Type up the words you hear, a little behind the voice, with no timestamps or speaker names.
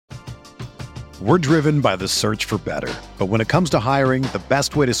We're driven by the search for better. But when it comes to hiring, the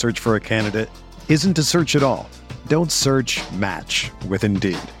best way to search for a candidate isn't to search at all. Don't search, match with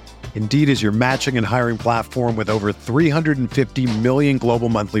Indeed. Indeed is your matching and hiring platform with over 350 million global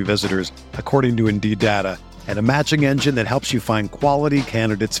monthly visitors, according to Indeed data, and a matching engine that helps you find quality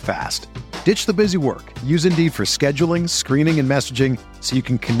candidates fast. Ditch the busy work. Use Indeed for scheduling, screening, and messaging so you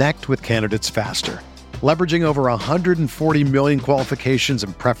can connect with candidates faster. Leveraging over 140 million qualifications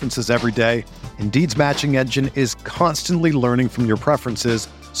and preferences every day, Indeed's matching engine is constantly learning from your preferences,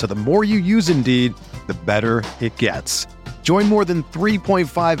 so the more you use Indeed, the better it gets. Join more than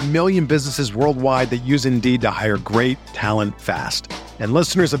 3.5 million businesses worldwide that use Indeed to hire great talent fast. And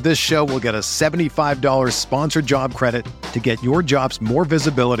listeners of this show will get a $75 sponsored job credit to get your jobs more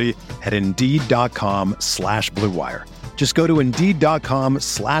visibility at Indeed.com/Blue Wire. Just go to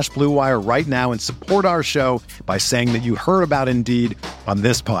Indeed.com/Blue Wire right now and support our show by saying that you heard about Indeed on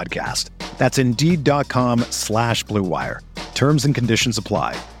this podcast. That's Indeed.com/Blue Wire. Terms and conditions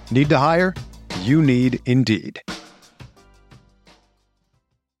apply. Need to hire? You need Indeed.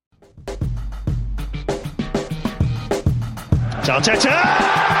 Arteta!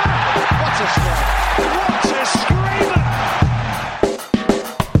 What a strike! What a screamer!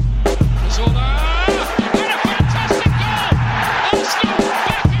 Zola! What a fantastic goal! Arsenal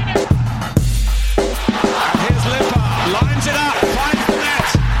back in it! And here's Limpar, lines it up, finds the net.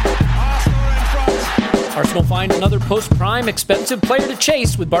 Arsenal in front. Arsenal find another post-prime expensive player to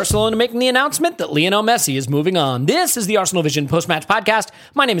chase, with Barcelona making the announcement that Lionel Messi is moving on. This is the Arsenal Vision post-match podcast.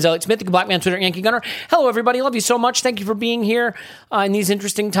 My name is Elliot Smith, the Black Man Twitter Yankee Gunner. Hello, everybody. Love you so much. Thank you for being here in these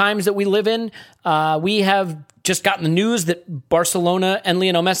interesting times that we live in. We have just gotten the news that Barcelona and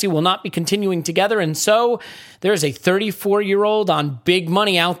Lionel Messi will not be continuing together, and so there's a 34-year-old on big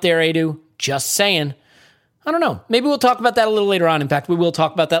money out there, Edu. Just saying. I don't know. Maybe we'll talk about that a little later on. In fact, we will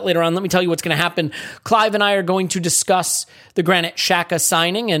talk about that later on. Let me tell you what's going to happen. Clive and I are going to discuss the Granit Xhaka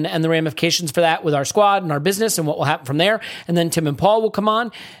signing and the ramifications for that with our squad and our business and what will happen from there. And then Tim and Paul will come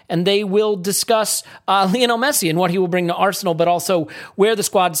on and they will discuss Lionel Messi and what he will bring to Arsenal, but also where the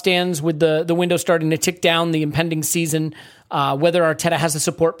squad stands with the window starting to tick down, the impending season, whether Arteta has the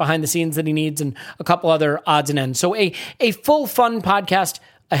support behind the scenes that he needs, and a couple other odds and ends. So a full, fun podcast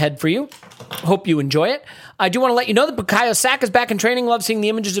ahead for you. Hope you enjoy it. I do want to let you know that Bukayo Saka is back in training. Love seeing the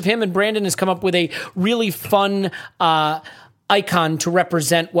images of him, and Brandon has come up with a really fun icon to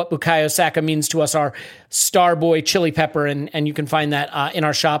represent what Bukayo Saka means to us, our star boy chili pepper, and you can find that in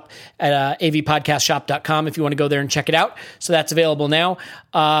our shop at avpodcastshop.com if you want to go there and check it out. So that's available now.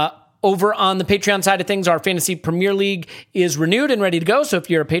 Over on the Patreon side of things, our Fantasy Premier League is renewed and ready to go. So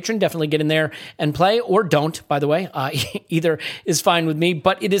if you're a patron, definitely get in there and play, or don't, by the way. Either is fine with me,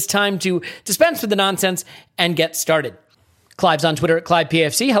 but it is time to dispense with the nonsense and get started. Clive's on Twitter at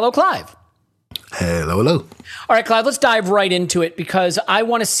ClivePFC. Hello, Clive. Hello. All right, Clive, let's dive right into it, because I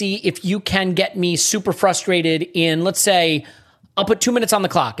want to see if you can get me super frustrated in, let's say, I'll put 2 minutes on the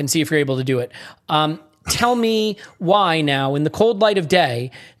clock and see if you're able to do it. Tell me why now, in the cold light of day,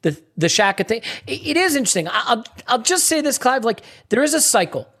 the Xhaka thing. It is interesting. I'll just say this, Clive. Like, there is a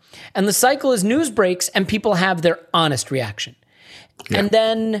cycle, and the cycle is news breaks and people have their honest reaction, and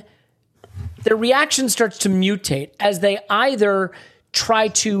then their reaction starts to mutate as they either try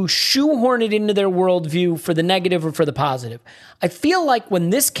to shoehorn it into their worldview for the negative or for the positive. I feel like when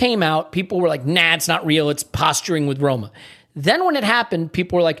this came out, people were like, "Nah, it's not real. It's posturing with Roma." Then when it happened,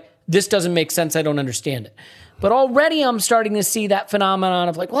 people were like, "This doesn't make sense. I don't understand it." But already I'm starting to see that phenomenon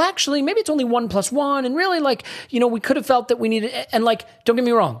of like, well, actually, maybe it's only 1 + 1. And really, like, we could have felt that we needed, and like, don't get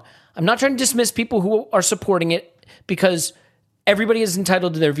me wrong. I'm not trying to dismiss people who are supporting it, because everybody is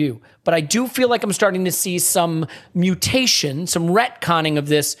entitled to their view. But I do feel like I'm starting to see some mutation, some retconning of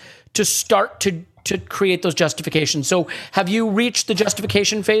this to start to create those justifications. So have you reached the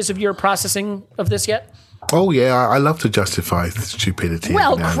justification phase of your processing of this yet? Oh, yeah, I love to justify stupidity.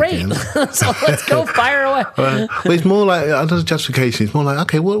 Well, great. So let's go, fire away. Well, it's more like, under justification, it's more like,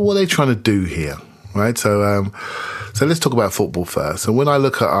 okay, what are they trying to do here? Right? So let's talk about football first. And when I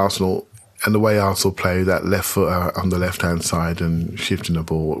look at Arsenal and the way Arsenal play, that left foot on the left-hand side and shifting the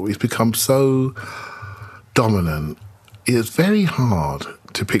ball, it's become so dominant. It's very hard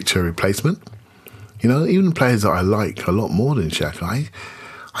to picture a replacement. Even players that I like a lot more than Xhaka,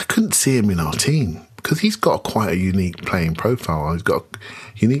 I couldn't see him in our team, because he's got quite a unique playing profile. He's got a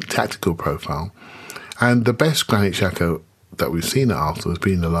unique tactical profile. And the best Granit Xhaka that we've seen at Arsenal has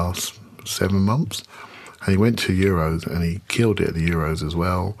been in the last 7 months. And he went to Euros and he killed it at the Euros as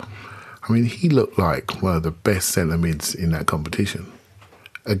well. I mean, he looked like one of the best centre mids in that competition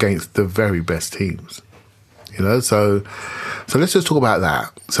against the very best teams. So let's just talk about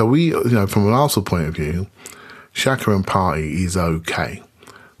that. So from an Arsenal point of view, Xhaka and Partey is okay.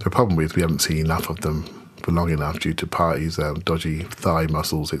 The problem is we haven't seen enough of them for long enough due to Partey's dodgy thigh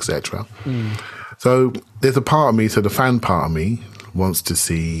muscles, etc. So there's a part of me, the fan part of me wants to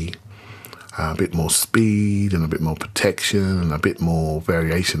see a bit more speed and a bit more protection and a bit more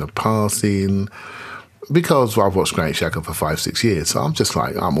variation of passing, because I've watched Granit Xhaka for 5-6 years. So I'm just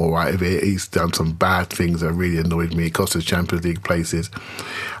like, I'm all right with it. He's done some bad things that really annoyed me. It cost us Champions League places.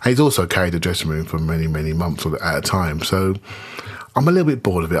 And he's also carried the dressing room for many, many months at a time. So I'm a little bit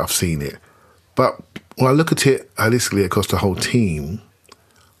bored of it. I've seen it. But when I look at it holistically across the whole team,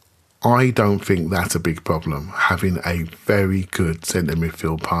 I don't think that's a big problem, having a very good centre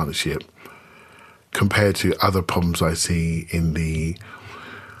midfield partnership compared to other problems I see in the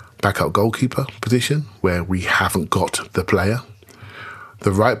backup goalkeeper position, where we haven't got the player.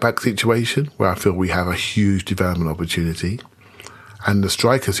 The right-back situation, where I feel we have a huge development opportunity. And the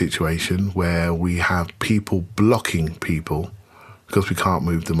striker situation, where we have people blocking people because we can't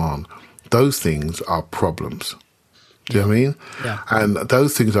move them on. Those things are problems. Do you know what I mean? Yeah. And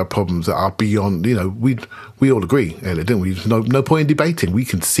those things are problems that are beyond, we all agree, Elliot, didn't we? There's no point in debating. We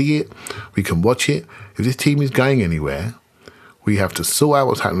can see it. We can watch it. If this team is going anywhere, we have to sort out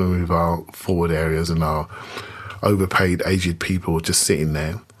what's happening with our forward areas and our overpaid, aged people just sitting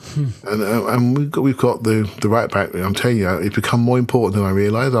there. And we've got the right back. I'm telling you, it's become more important than I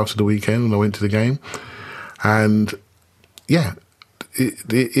realised after the weekend when I went to the game. And, yeah,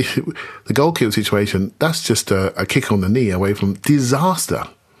 the goalkeeper situation, that's just a kick on the knee away from disaster.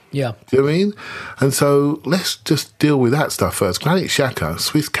 Yeah. Do you know what I mean? And so let's just deal with that stuff first. Granit Xhaka,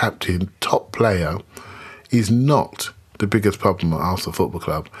 Swiss captain, top player, is not the biggest problem at Arsenal Football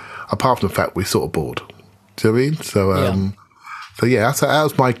Club, apart from the fact we're sort of bored. Do you know what I mean? So that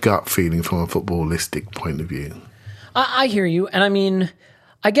was my gut feeling from a footballistic point of view. I hear you. And I mean,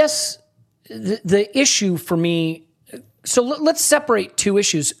 I guess the issue for me, so let's separate two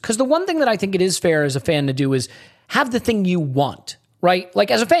issues, because the one thing that I think it is fair as a fan to do is have the thing you want, right?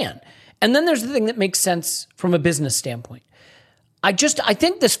 Like as a fan. And then there's the thing that makes sense from a business standpoint. I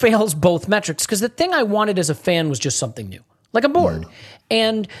think this fails both metrics, because the thing I wanted as a fan was just something new. Like I'm bored.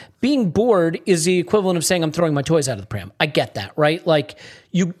 And being bored is the equivalent of saying I'm throwing my toys out of the pram. I get that, right? Like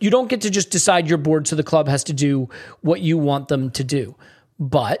you don't get to just decide you're bored, so the club has to do what you want them to do.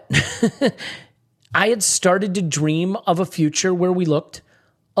 But I had started to dream of a future where we looked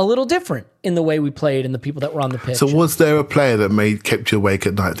a little different in the way we played and the people that were on the pitch. So was there a player that kept you awake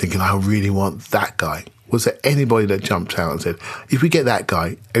at night thinking, I really want that guy? Was there anybody that jumped out and said, if we get that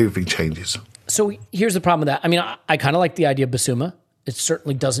guy, everything changes? So here's the problem with that. I mean, I kind of like the idea of Basuma. It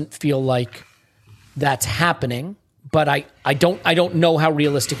certainly doesn't feel like that's happening, but I don't know how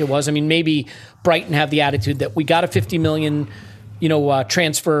realistic it was. I mean, maybe Brighton have the attitude that we got a 50 million,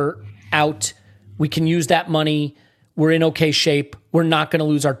 transfer out. We can use that money. We're in okay shape. We're not going to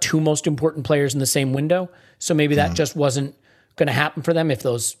lose our two most important players in the same window. So maybe that just wasn't going to happen for them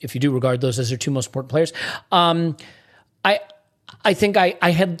if you do regard those as their two most important players. I think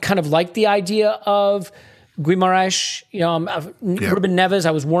I had kind of liked the idea of Guimaraes, Ruben Neves.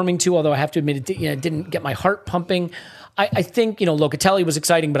 I was warming to, although I have to admit it didn't get my heart pumping. I think Locatelli was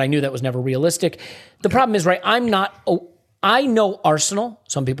exciting, but I knew that was never realistic. The problem is, right? I know Arsenal.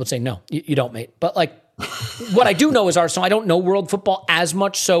 Some people would say no, you don't, mate. But like, what I do know is Arsenal. I don't know world football as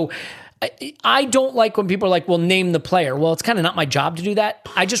much, so I don't like when people are like, well, name the player. Well, it's kind of not my job to do that.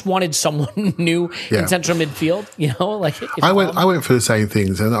 I just wanted someone new in central midfield, I went for the same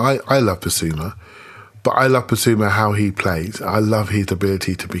things, and I love Basuma, but I love Basuma how he plays. I love his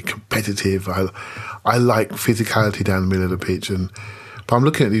ability to be competitive. I like physicality down the middle of the pitch, but I'm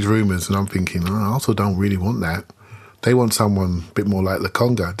looking at these rumours and I'm thinking, I also don't really want that. They want someone a bit more like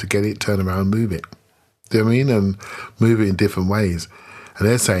Lokonga to get it, turn around, move it. Do you know what I mean? And move it in different ways. And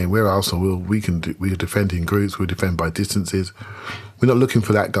they're saying, we're Arsenal, we're defending groups, we defend by distances. We're not looking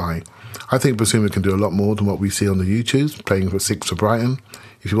for that guy. I think Basuma can do a lot more than what we see on the YouTubes, playing for 6 for Brighton.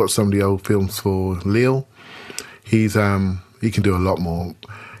 If you watch some of the old films for Lille, he can do a lot more.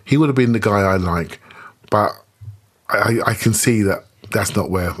 He would have been the guy I like, but I can see that that's not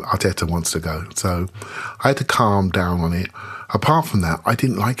where Arteta wants to go. So I had to calm down on it. Apart from that, I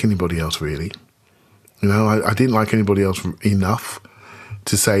didn't like anybody else really. I didn't like anybody else enough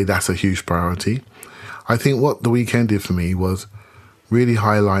to say that's a huge priority. I think what the weekend did for me was really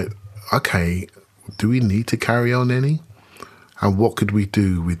highlight, okay, do we need to carry on any? And what could we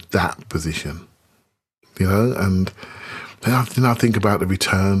do with that position? And then I think about the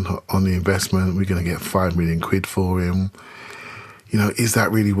return on the investment. We're going to get 5 million quid for him. is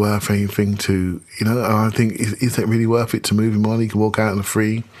that really worth anything to, and I think, is it really worth it to move him on? He can walk out on the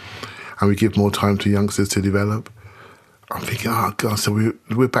free and we give more time to youngsters to develop. I'm thinking, oh, God, so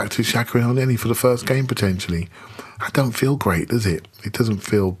we're back to Xhaka and Elneny for the first game, potentially. That don't feel great, does it? It doesn't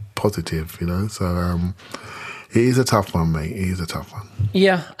feel positive, So it is a tough one, mate. It is a tough one.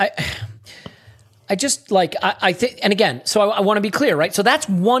 Yeah, I just I think, and again, so I want to be clear, right? So that's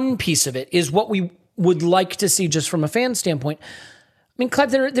one piece of it, is what we would like to see just from a fan standpoint. I mean,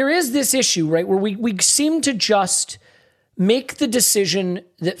 Clive, there is this issue, right, where we seem to just make the decision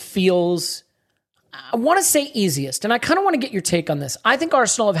that feels, I want to say, easiest. And I kind of want to get your take on this. I think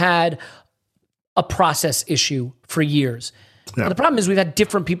Arsenal have had a process issue for years. Yeah. And the problem is we've had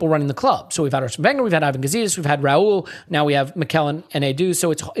different people running the club. So we've had Arsene Wenger, we've had Ivan Gazidis, we've had Raul, now we have McKellen and Edu.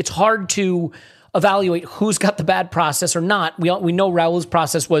 So it's hard to evaluate who's got the bad process or not. We know Raul's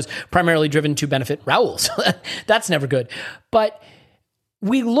process was primarily driven to benefit Raul. So that's never good. But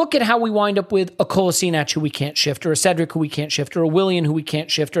we look at how we wind up with a Kolasinac who we can't shift, or a Cedric who we can't shift, or a Willian who we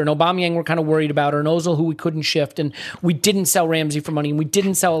can't shift, or an Aubameyang we're kind of worried about, or an Ozil who we couldn't shift, and we didn't sell Ramsey for money, and we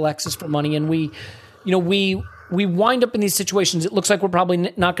didn't sell Alexis for money, and we wind up in these situations. It looks like we're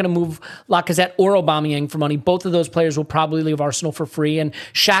probably not going to move Lacazette or Aubameyang for money. Both of those players will probably leave Arsenal for free, and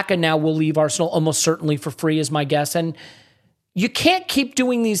Xhaka now will leave Arsenal almost certainly for free, is my guess. And you can't keep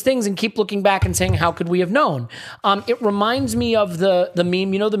doing these things and keep looking back and saying, how could we have known? It reminds me of the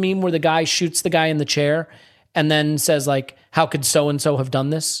meme, the meme where the guy shoots the guy in the chair and then says, like, how could so-and-so have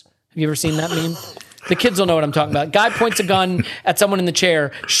done this? Have you ever seen that meme? The kids will know what I'm talking about. Guy points a gun at someone in the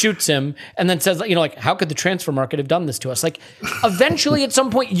chair, shoots him, and then says, how could the transfer market have done this to us? Like, eventually, at some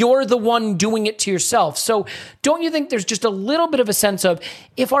point, you're the one doing it to yourself. So don't you think there's just a little bit of a sense of,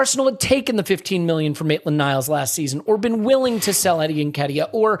 if Arsenal had taken the $15 million from Maitland-Niles last season, or been willing to sell Eddie Nketiah,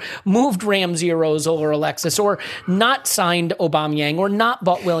 or moved Ramsey or Ozil or Alexis, or not signed Aubameyang, or not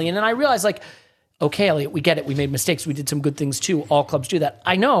bought Willian, and I realized, okay, Elliot, we get it. We made mistakes. We did some good things too. All clubs do that.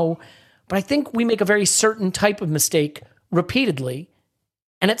 I know. But I think we make a very certain type of mistake repeatedly.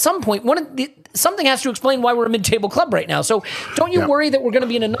 And at some point, something has to explain why we're a mid-table club right now. So don't you worry that we're going to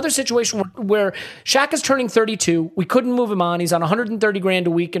be in another situation where Xhaka's turning 32. We couldn't move him on. He's on 130 grand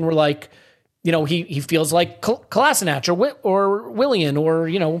a week. And we're like, he feels like Kolasinac or Willian or,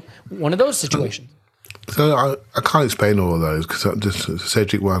 one of those situations. So I can't explain all of those, because the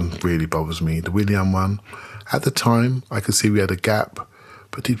Cedric one really bothers me. The Willian one, at the time, I could see we had a gap.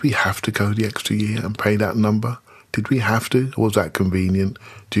 But did we have to go the extra year and pay that number? Did we have to? Or was that convenient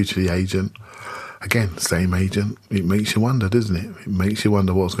due to the agent? Again, same agent. It makes you wonder, doesn't it? It makes you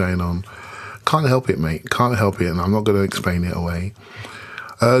wonder what's going on. Can't help it, mate. Can't help it, and I'm not going to explain it away.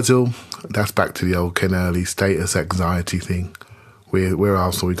 Ozil, that's back to the old Ken Early status anxiety thing. We're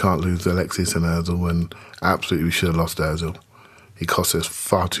Arsenal, we can't lose Alexis and Ozil, and absolutely we should have lost Ozil. He cost us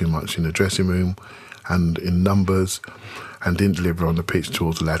far too much in the dressing room and in numbers, and didn't deliver on the pitch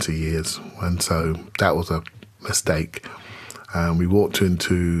towards the latter years. And so that was a mistake. We walked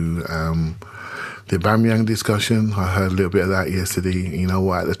into the Aubameyang discussion. I heard a little bit of that yesterday. You know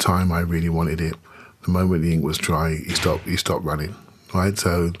what? At the time, I really wanted it. The moment the ink was dry, he stopped running. Right?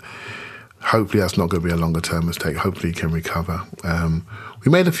 So hopefully that's not going to be a longer-term mistake. Hopefully he can recover.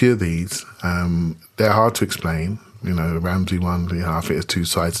 We made a few of these. They're hard to explain. The Ramsey one, I think there's two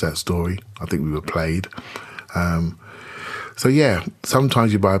sides to that story. I think we were played. So yeah,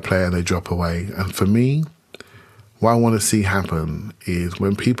 sometimes you buy a player and they drop away. And for me, what I want to see happen is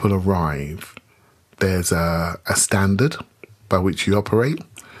when people arrive, there's a standard by which you operate.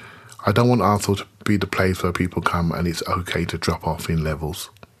 I don't want Arsenal to be the place where people come and it's okay to drop off in levels.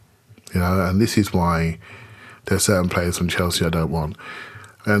 And this is why there are certain players from Chelsea I don't want.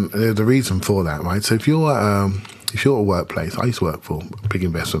 And there's a reason for that, right? So if you're at a workplace, I used to work for a big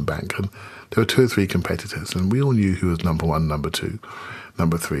investment bank, and there were 2 or 3 competitors, and we all knew who was number 1, number 2,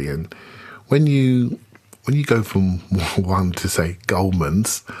 number 3. And when you go from 1 to, say,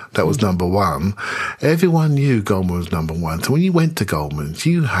 Goldman's, that was number 1, everyone knew Goldman was number 1. So when you went to Goldman's,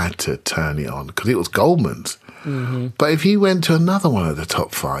 you had to turn it on because it was Goldman's. Mm-hmm. But if you went to another one of the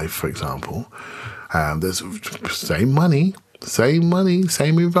top 5, for example, there's same money, same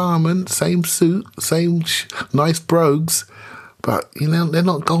environment, same suit, same nice brogues, but they're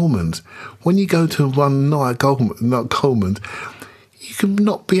not Goldman's. When you go to one not Goldman's, you can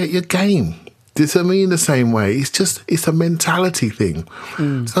not be at your game. Do you see what I mean? The same way. It's a mentality thing.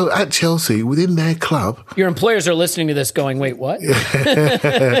 Mm. So at Chelsea, within their club, your employers are listening to this, going, "Wait, what?"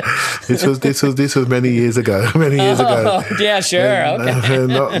 This was many years ago. Yeah, sure. Okay.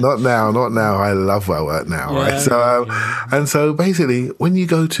 Not now. I love where I work now, right? So and so basically, when you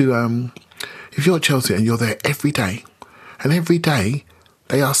go to if you're at Chelsea and you're there every day, And every day,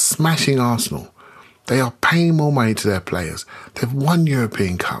 they are smashing Arsenal. They are paying more money to their players. They've won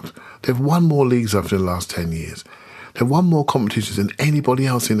European Cups. They've won more leagues over the last 10 years. They've won more competitions than anybody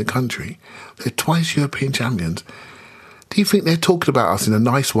else in the country. They're twice European champions. Do you think they're talking about us in a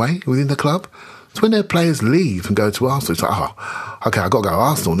nice way within the club? So when their players leave and go to Arsenal, it's like, oh, okay, I've got to go to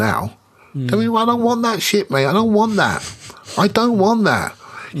Arsenal now. I mean, I don't want that shit, mate. I don't want that. I don't want that.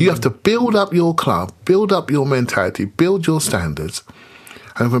 You have to build up your club, build up your mentality, build your standards.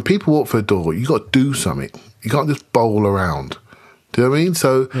 And when people walk through the door, you got to do something. You can't just bowl around. Do you know what I mean?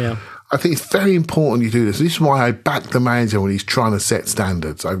 So I think it's very important you do this. This is why I back the manager when he's trying to set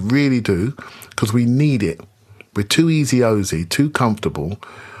standards. I really do, because we need it. We're too easy-ozy, too comfortable.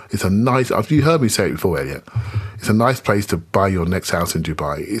 It's a nice... You heard me say it before, Elliot. It's a nice place to buy your next house in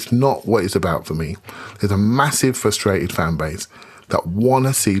Dubai. It's not what it's about for me. There's a massive frustrated fan base that want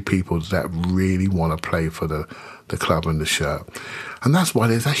to see people that really want to play for the club and the shirt. And that's why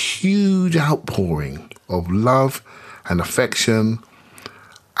there's a huge outpouring of love and affection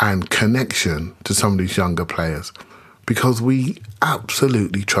and connection to some of these younger players, because we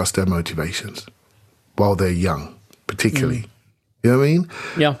absolutely trust their motivations while they're young, particularly. You know what I mean?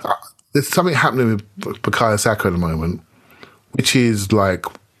 Yeah. There's something happening with Bukayo Saka at the moment, which is like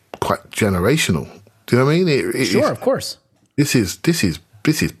quite generational. Do you know what I mean? Sure, of course. This is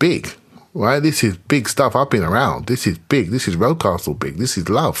big, right? This is big stuff. I've been around. This is big. This is Roadcastle big. This is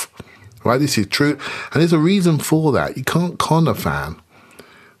love, right? This is true. And there's a reason for that. You can't con a fan.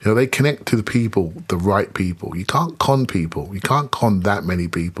 You know, they connect to the people, the right people. You can't con people. You can't con that many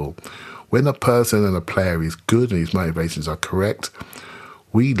people. When a person and a player is good and his motivations are correct,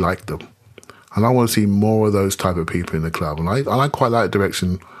 we like them. And I want to see more of those type of people in the club. And I quite like the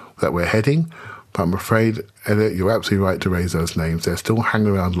direction that we're heading. But I'm afraid, Elliot, you're absolutely right to raise those names. They're still hanging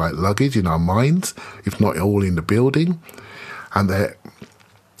around like luggage in our minds, if not all in the building. And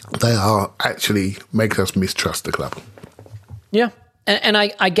they are actually making us mistrust the club. Yeah. And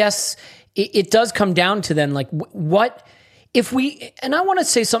I guess it does come down to then, like, what if we, and I want to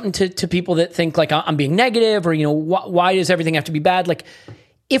say something to people that think like I'm being negative or, you know, why does everything have to be bad? Like,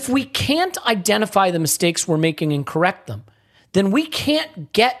 if we can't identify the mistakes we're making and correct them, then we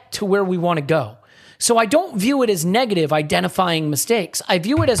can't get to where we want to go. So I don't view it as negative, identifying mistakes. I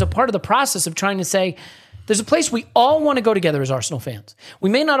view it as a part of the process of trying to say, there's a place we all want to go together as Arsenal fans. We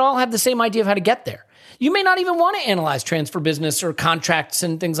may not all have the same idea of how to get there. You may not even want to analyze transfer business or contracts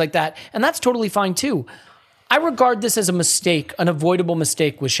and things like that, and that's totally fine too. I regard this as a mistake, an avoidable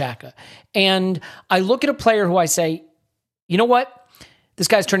mistake with Xhaka. And I look at a player who I say, you know what? This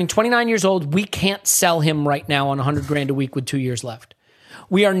guy's turning 29 years old. We can't sell him right now on $100,000 a week with 2 years left.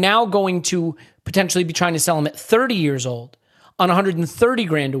 We are now going to potentially be trying to sell him at 30 years old on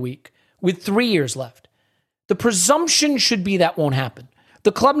 $130,000 a week with 3 years left. The presumption should be that won't happen.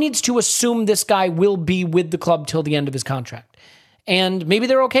 The club needs to assume this guy will be with the club till the end of his contract. And maybe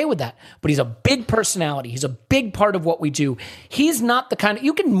they're okay with that. But he's a big personality. He's a big part of what we do. He's not the kind of...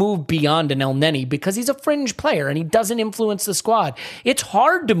 You can move beyond an El Neni because he's a fringe player and he doesn't influence the squad. It's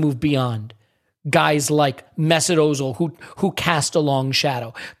hard to move beyond guys like Mesut Ozil who cast a long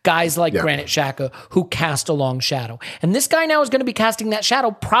shadow. Guys like Granit Xhaka who cast a long shadow. And this guy now is going to be casting that shadow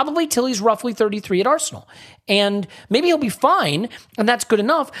probably till he's roughly 33 at Arsenal. And maybe he'll be fine, and that's good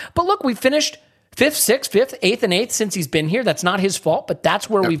enough. But look, we finished 5th, 6th, 5th, 8th, and 8th since he's been here. That's not his fault, but that's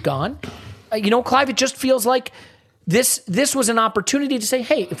where we've gone. You know, Clive, it just feels like this was an opportunity to say,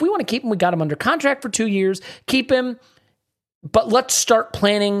 hey, if we want to keep him, we got him under contract for 2 years, keep him, but let's start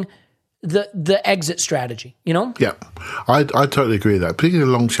planning the exit strategy, you know? Yeah, I totally agree with that,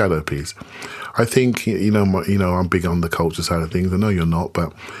 particularly the long shadow piece. I think, you know, I'm big on the culture side of things. I know you're not,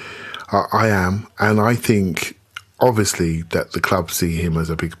 but I am. And I think, obviously, that the club see him as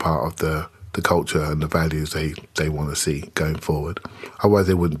a big part of the culture and the values they want to see going forward. Otherwise,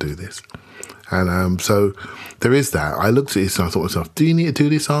 they wouldn't do this. And so there is that. I looked at this and I thought to myself, do you need to do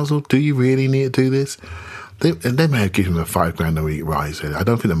this, Arsenal? Do you really need to do this? They may have given him a $5,000 a week rise. I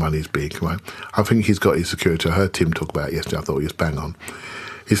don't think the money's big, right? I think he's got his security. I heard Tim talk about it yesterday. I thought he was bang on.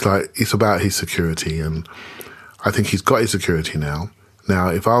 It's about his security, and I think he's got his security now. Now,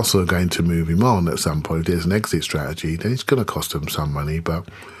 if Arsenal are going to move him on at some point, if there's an exit strategy, then it's going to cost them some money, but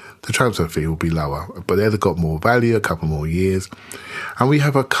the transfer fee will be lower. But they've got more value, a couple more years. And we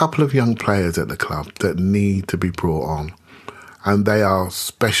have a couple of young players at the club that need to be brought on. And they are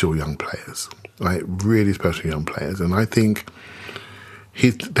special young players. Like really special young players, and I think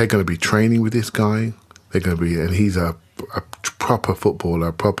they're going to be training with this guy. They're going to be, and he's a proper footballer,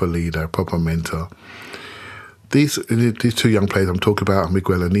 a proper leader, a proper mentor. these two young players I'm talking about are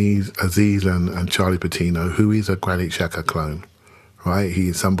Miguel Aziz and Charlie Patino, who is a Granit Xhaka clone, right? He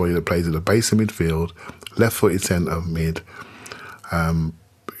is somebody that plays at the base of midfield, left-footed centre mid.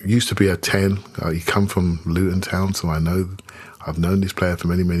 Used to be a 10. He come from Luton Town, so I've known this player for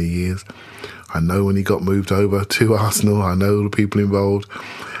many, many years. I know when he got moved over to Arsenal. I know the people involved.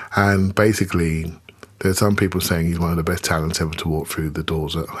 And basically, there's some people saying he's one of the best talents ever to walk through the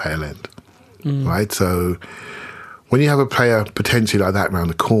doors at Hale End, right? So when you have a player potentially like that around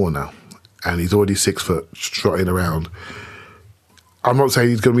the corner and he's already 6 foot strutting around, I'm not saying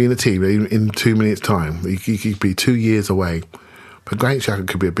he's going to be in the team in 2 minutes' time. He could be 2 years away. But Granit Xhaka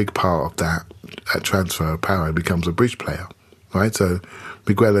could be a big part of that transfer of power. He becomes a bridge player, right? So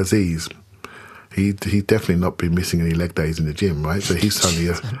Miguel Aziz, he definitely not been missing any leg days in the gym, right? So he's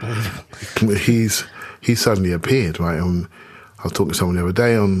suddenly he's suddenly appeared, right? I was talking to someone the other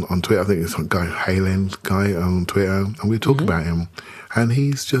day on Twitter. I think it's some guy, Hayland guy on Twitter, and we were talking about him. And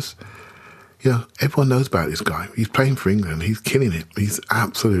he's just, everyone knows about this guy. He's playing for England. He's killing it. He's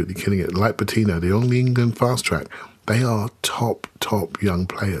absolutely killing it. Like Patino, the only England fast track. They are top young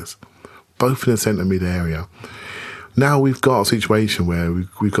players, both in the centre mid area. Now we've got a situation where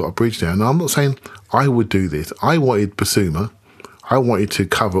we've got a bridge there. And I'm not saying I would do this. I wanted Basuma. I wanted to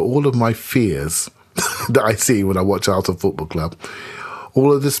cover all of my fears that I see when I watch Arsenal Football Club.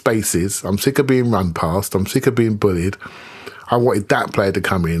 All of the spaces. I'm sick of being run past. I'm sick of being bullied. I wanted that player to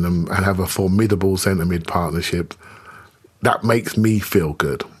come in and have a formidable centre mid partnership. That makes me feel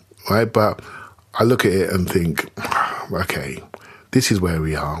good, right? But I look at it and think, okay, this is where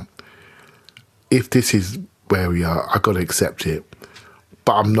we are. If this is where we are, I've got to accept it.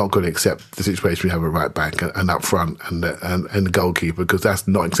 But I'm not going to accept the situation we have at right back and up front and the goalkeeper, because that's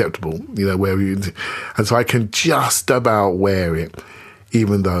not acceptable. And so I can just about wear it,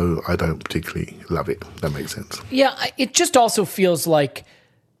 even though I don't particularly love it. That makes sense. Yeah, it just also feels like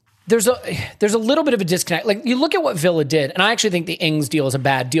there's a little bit of a disconnect. Like, you look at what Villa did, and I actually think the Ings deal is a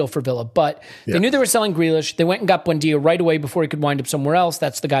bad deal for Villa, but they knew they were selling Grealish. They went and got Buendia right away before he could wind up somewhere else.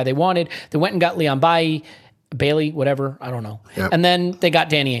 That's the guy they wanted. They went and got Leon Bailey, whatever, I don't know. Yep. And then they got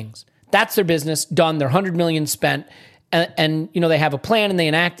Danny Ings. That's their business, done. They're $100 million spent, and they have a plan and they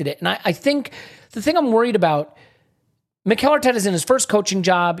enacted it. And I think the thing I'm worried about, Mikel Arteta's in his first coaching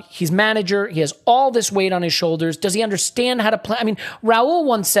job. He's manager. He has all this weight on his shoulders. Does he understand how to play? I mean, Raul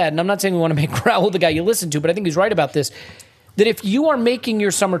once said, and I'm not saying we want to make Raul the guy you listen to, but I think he's right about this, that if you are making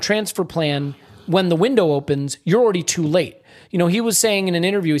your summer transfer plan when the window opens, you're already too late. He was saying in an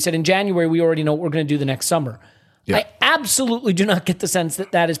interview, he said, in January, we already know what we're going to do the next summer. Yeah. I absolutely do not get the sense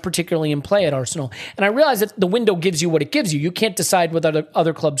that that is particularly in play at Arsenal. And I realize that the window gives you what it gives you. You can't decide what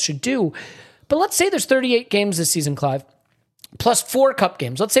other clubs should do. But let's say there's 38 games this season, Clive, plus 4 cup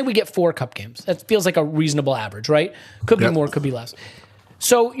games. Let's say we get 4 cup games. That feels like a reasonable average, right? Could be more, could be less.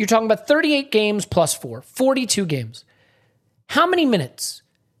 So you're talking about 38 games plus 4, 42 games. How many minutes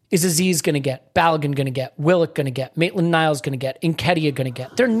is Aziz going to get, Balogun going to get, Willock going to get, Maitland-Niles going to get, Nketiah going to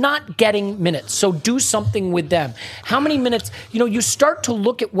get? They're not getting minutes, so do something with them. How many minutes? You start to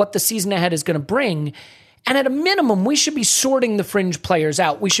look at what the season ahead is going to bring, and at a minimum, we should be sorting the fringe players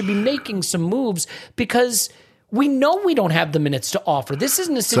out. We should be making some moves, because we know we don't have the minutes to offer. This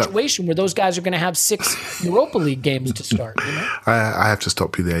isn't a situation where those guys are going to have 6 Europa League games to start. I have to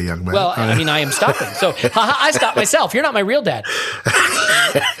stop you there, young man. Well, I am stopping. So I stopped myself. You're not my real dad.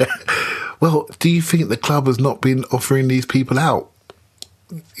 Well, do you think the club has not been offering these people out?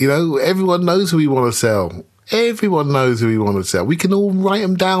 Everyone knows who we want to sell. Everyone knows who we want to sell. We can all write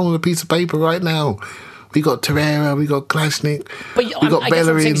them down on a piece of paper right now. We got Torreira, we got Klasnic, we got Bellerin. I guess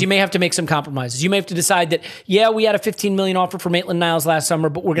what I'm saying is you may have to make some compromises. You may have to decide that, we had a $15 million offer for Maitland-Niles last summer,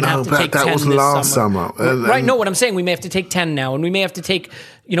 but we're going to have to take 10 this summer. That was last summer. Right, no, what I'm saying, we may have to take 10 now, and we may have to take,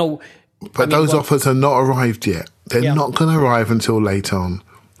 But those offers are not arrived yet. They're not going to arrive until late on.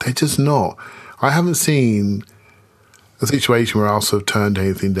 They're just not. I haven't seen a situation where Arsenal have turned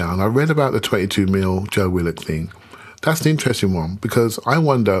anything down. I read about the 22 mil Joe Willock thing. That's an interesting one, because I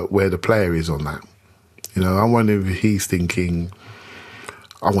wonder where the player is on that. I wonder if he's thinking,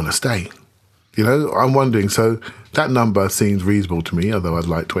 I want to stay. I'm wondering. So that number seems reasonable to me, although I'd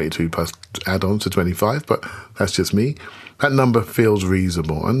like 22 plus add-ons to 25, but that's just me. That number feels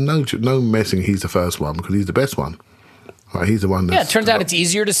reasonable. And no messing he's the first one, because he's the best one. Right, he's the one that's... it turns out it's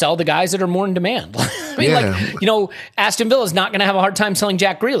easier to sell the guys that are more in demand. Aston Villa's not going to have a hard time selling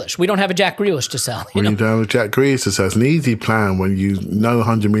Jack Grealish. We don't have a Jack Grealish to sell. You don't have a Jack Grealish to sell. It's an easy plan when you know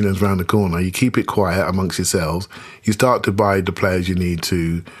 100 million's around the corner. You keep it quiet amongst yourselves. You start to buy the players you need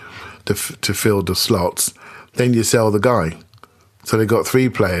to fill the slots. Then you sell the guy. So they got 3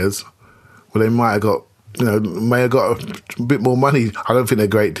 players. Well, they might have got may have got a bit more money. I don't think they're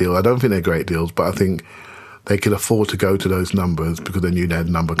great deals. But I think they could afford to go to those numbers because they knew they had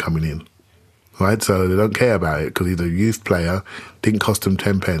a number coming in, right? So they don't care about it because he's a youth player, didn't cost them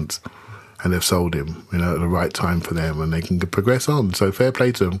 10 pence, and they've sold him, at the right time for them, and they can progress on. So fair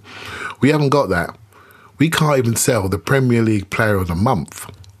play to them. We haven't got that. We can't even sell the Premier League Player of the Month.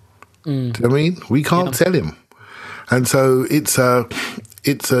 Do you know what I mean? We can't sell him, and so it's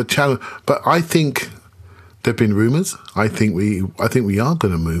a challenge. But I think there've been rumours. I think we are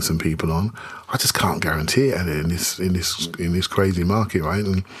going to move some people on. I just can't guarantee it in this crazy market, right?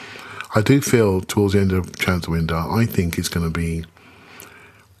 And I do feel towards the end of the transfer window, I think it's going to be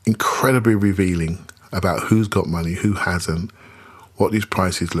incredibly revealing about who's got money, who hasn't, what these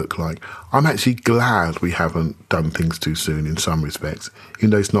prices look like. I'm actually glad we haven't done things too soon in some respects,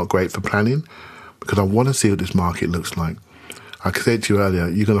 even though it's not great for planning, because I want to see what this market looks like. Like I said to you earlier,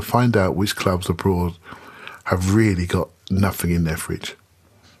 you're going to find out which clubs abroad have really got nothing in their fridge.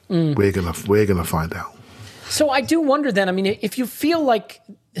 We're gonna find out. So I do wonder then, I mean, if you feel like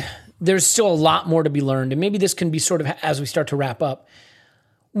there's still a lot more to be learned, and maybe this can be sort of as we start to wrap up,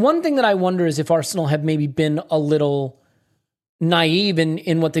 one thing that I wonder is if Arsenal have maybe been a little naive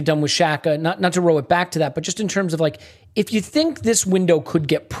in what they've done with Xhaka, not to row it back to that, but just in terms of like, if you think this window could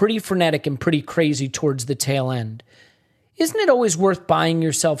get pretty frenetic and pretty crazy towards the tail end, isn't it always worth buying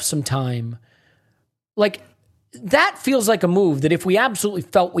yourself some time? Like, that feels like a move that if we absolutely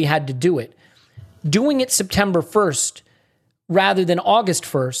felt we had to do it, doing it September 1st rather than August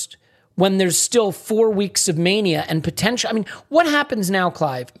 1st, when there's still 4 weeks of mania and potential. I mean, what happens now,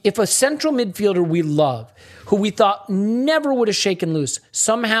 Clive, if a central midfielder we love, who we thought never would have shaken loose,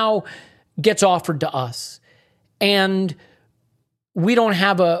 somehow gets offered to us, and we don't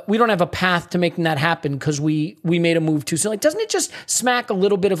have a path to making that happen because we made a move too soon? Like, doesn't it just smack a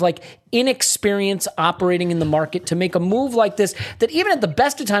little bit of like inexperience operating in the market to make a move like this that even at the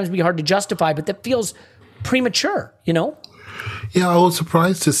best of times would be hard to justify, but that feels premature, Yeah, I was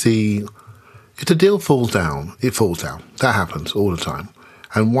surprised to see if the deal falls down, it falls down. That happens all the time.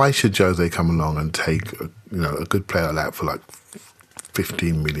 And why should Jose come along and take a good player like that for like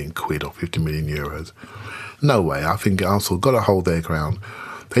 15 million quid or 50 million euros? No way. I think Arsenal got to hold their ground.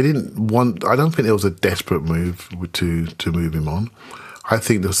 They didn't want. I don't think there was a desperate move to move him on. I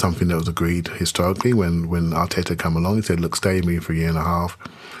think there was something that was agreed historically when Arteta came along. He said, "Look, stay with me for a year and a half,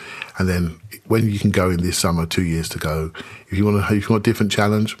 and then when you can go in this summer, 2 years to go. If you want a different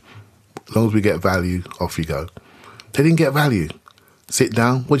challenge, as long as we get value, off you go." They didn't get value. Sit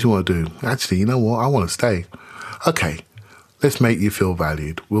down. What do you want to do? Actually, you know what? I want to stay. Okay. Let's make you feel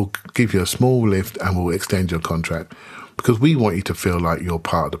valued. We'll give you a small lift and we'll extend your contract because we want you to feel like you're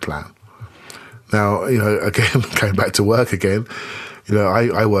part of the plan. Now, again, going back to work again,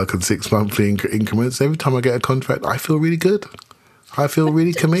 I work on 6 monthly increments. Every time I get a contract, I feel really good. I feel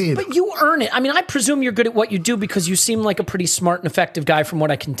really committed. But you earn it. I mean, I presume you're good at what you do because you seem like a pretty smart and effective guy from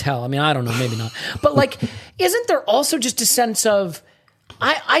what I can tell. I mean, I don't know, maybe not. But like, isn't there also just a sense of,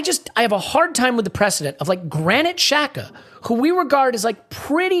 I have a hard time with the precedent of like Granit Xhaka, who we regard as like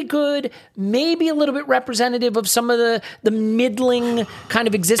pretty good, maybe a little bit representative of some of the middling kind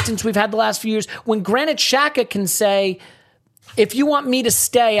of existence we've had the last few years. When Granit Xhaka can say, if you want me to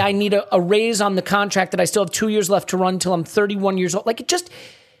stay, I need a raise on the contract that I still have 2 years left to run till I'm 31 years old. Like, it just,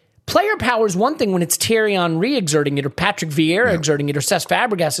 player power is one thing when it's Thierry Henry exerting it or Patrick Vieira exerting it or Cesc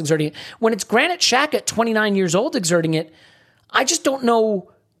Fabregas exerting it. When it's Granit Xhaka at 29 years old exerting it, I just don't know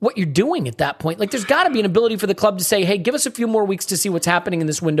what you're doing at that point. Like, there's got to be an ability for the club to say, hey, give us a few more weeks to see what's happening in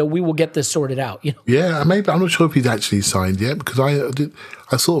this window. We will get this sorted out. Yeah, maybe. I'm not sure if he's actually signed yet because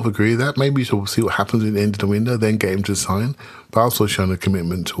I sort of agree with that. Maybe we'll see what happens at the end of the window, then get him to sign. But I've also shown a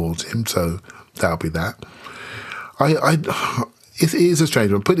commitment towards him, so that'll be that. It is a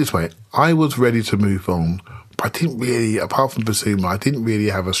strange one. Put it this way, I was ready to move on, but I didn't really, apart from Basuma, I didn't really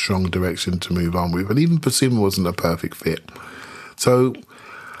have a strong direction to move on with. And even Basuma wasn't a perfect fit. So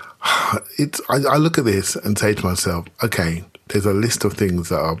I look at this and say to myself, okay, there's a list of things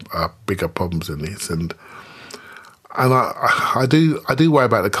that are bigger problems in this, and I do worry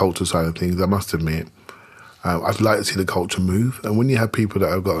about the culture side of things. I must admit, I'd like to see the culture move, and when you have people that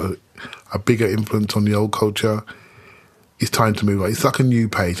have got a bigger influence on the old culture, it's time to move on. It's like a new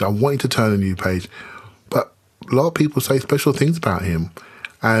page. I want you to turn a new page, but a lot of people say special things about him,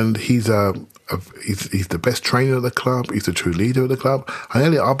 and he's the best trainer of the club. He's the true leader of the club. And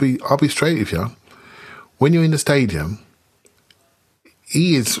Elliot, I'll be straight with you. When you're in the stadium,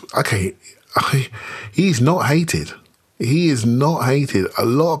 he is okay. He's not hated. He is not hated. A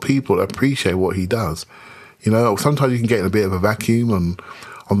lot of people appreciate what he does. Sometimes you can get in a bit of a vacuum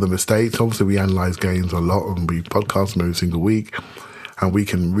on the mistakes. Obviously, we analyse games a lot and we podcast them every single week, and we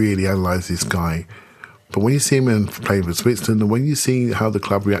can really analyse this guy. But when you see him playing for Switzerland, and when you see how the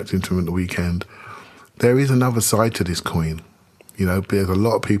club reacted to him at the weekend, there is another side to this coin. You know, there's a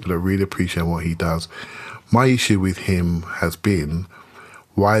lot of people that really appreciate what he does. My issue with him has been,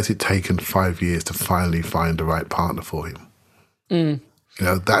 why has it taken 5 years to finally find the right partner for him? You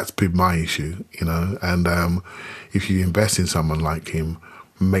know, that's been my issue, you know. And if you invest in someone like him,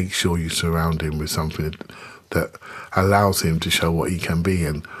 make sure you surround him with something that allows him to show what he can be.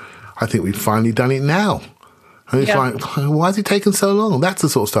 And I think we've finally done it now. And it's like, why has it taken so long? That's the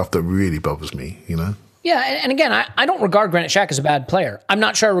sort of stuff that really bothers me, you know. Yeah, and again, I don't regard Granit Xhaka as a bad player. I'm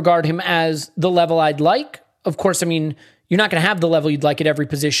not sure I regard him as the level I'd like. Of course, I mean, you're not going to have the level you'd like at every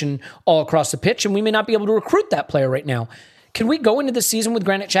position all across the pitch, and we may not be able to recruit that player right now. Can we go into the season with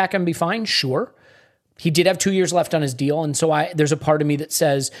Granit Xhaka and be fine? Sure. He did have 2 years left on his deal, and so there's a part of me that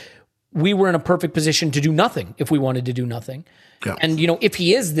says we were in a perfect position to do nothing if we wanted to do nothing. Yeah. And, you know, if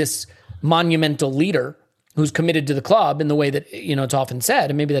he is this monumental leader who's committed to the club in the way that, you know, it's often said,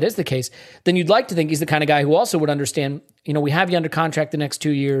 and maybe that is the case, then you'd like to think he's the kind of guy who also would understand, you know, we have you under contract the next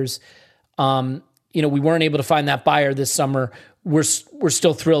 2 years. You know, we weren't able to find that buyer this summer. We're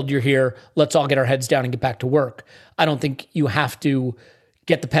still thrilled you're here. Let's all get our heads down and get back to work. I don't think you have to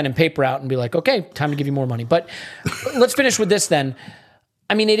get the pen and paper out and be like, okay, time to give you more money. But let's finish with this then.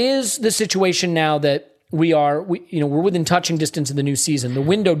 I mean, it is the situation now that we're within touching distance of the new season. The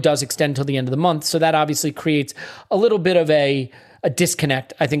window does extend till the end of the month, so that obviously creates a little bit of a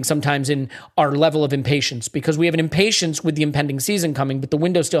disconnect, I think, sometimes in our level of impatience, because we have an impatience with the impending season coming, but the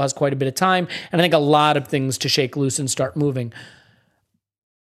window still has quite a bit of time, and I think a lot of things to shake loose and start moving.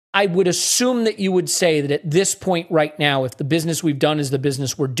 I would assume that you would say that at this point right now, if the business we've done is the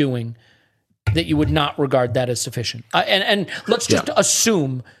business we're doing, that you would not regard that as sufficient. And let's just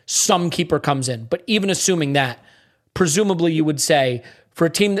assume some keeper comes in. But even assuming that, presumably you would say, for a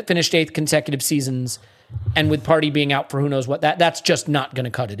team that finished 8th consecutive seasons and with Partey being out for who knows what, that's just not going to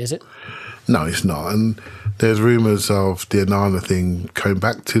cut it, is it? No, it's not. And there's rumours of the Onana thing coming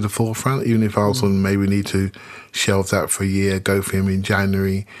back to the forefront, even if Arsenal maybe need to shelve that for a year, go for him in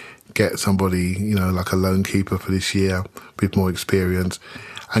January, get somebody, you know, like a loan keeper for this year with more experience,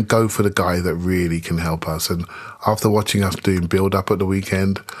 and go for the guy that really can help us. And after watching us doing build-up at the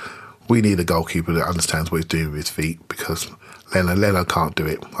weekend, we need a goalkeeper that understands what he's doing with his feet, because Leno can't do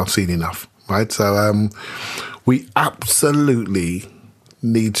it. I've seen enough, right? So we absolutely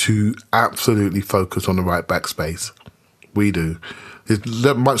need to focus on the right back space. We do. It's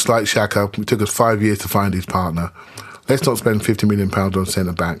much like Xhaka. It took us 5 years to find his partner. Let's not spend £50 million on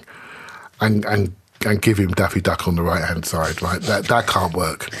centre-back and give him Daffy Duck on the right-hand side, right? That can't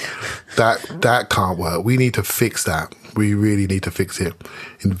work. That can't work. We need to fix that. We really need to fix it.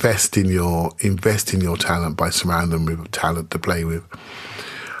 Invest in your talent by surrounding them with talent to play with.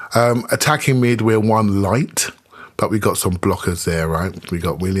 Attacking mid, we're one light, but we got some blockers there, right? We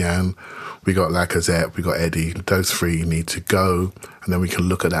got Willian, we got Lacazette, we got Eddie. Those three need to go, and then we can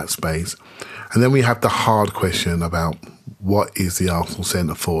look at that space. And then we have the hard question about what is the Arsenal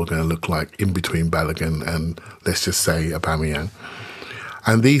centre forward going to look like in between Balogun and, let's just say, Aubameyang.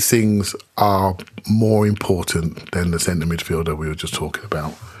 And these things are more important than the centre midfielder we were just talking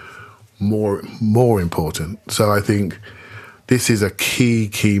about. More important. So I think this is a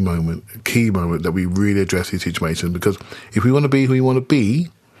key moment that we really address these situations, because if we want to be who we want to be,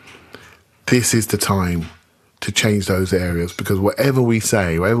 this is the time to change those areas, because whatever we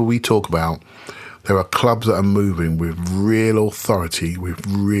say, whatever we talk about, there are clubs that are moving with real authority, with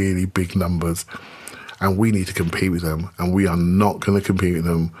really big numbers, and we need to compete with them, and we are not going to compete with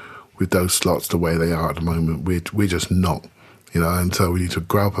them with those slots the way they are at the moment. We're just not, you know, and so we need to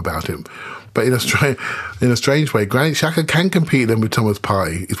grow up about it. But in a strange way, Granit Xhaka can compete them with Thomas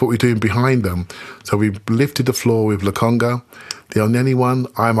Partey. It's what we're doing behind them. So we've lifted the floor with Lokonga. The Elneny one,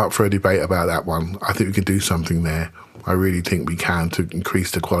 I'm up for a debate about that one. I think we can do something there. I really think we can, to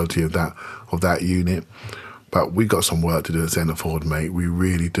increase the quality of that unit. But we've got some work to do at centre forward, mate. We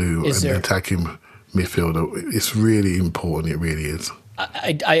really do. And the attacking midfielder, it's really important. It really is.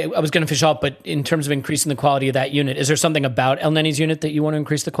 I was going to fish off, but in terms of increasing the quality of that unit, is there something about Elneny's unit that you want to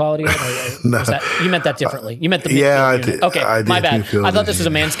increase the quality of? No. You meant that differently. You meant the midfield unit. Did. Okay, my bad. I thought this was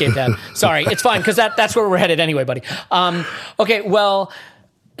a Manscaped ad. Sorry, it's fine, because that's where we're headed anyway, buddy. Okay, well,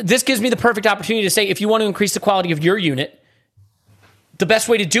 this gives me the perfect opportunity to say, if you want to increase the quality of your unit, the best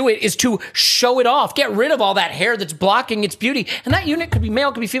way to do it is to show it off. Get rid of all that hair that's blocking its beauty. And that unit could be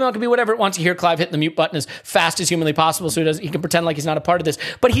male, could be female, could be whatever it wants. You hear Clive hitting the mute button as fast as humanly possible so he can pretend like he's not a part of this.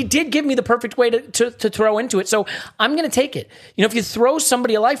 But he did give me the perfect way to throw into it. So I'm going to take it. You know, if you throw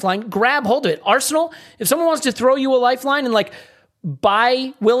somebody a lifeline, grab hold of it. Arsenal, if someone wants to throw you a lifeline and like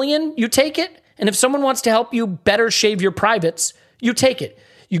buy Willian, you take it. And if someone wants to help you better shave your privates, you take it.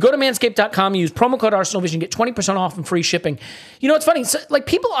 You go to manscaped.com, you use promo code ArsenalVision, get 20% off and free shipping. You know, it's funny. So, like,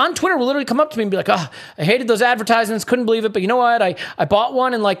 people on Twitter will literally come up to me and be like, oh, I hated those advertisements, couldn't believe it, but you know what? I bought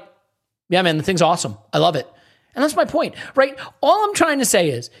one and like, yeah, man, the thing's awesome. I love it. And that's my point, right? All I'm trying to say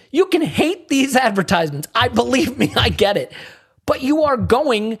is you can hate these advertisements. Believe me, I get it. But you are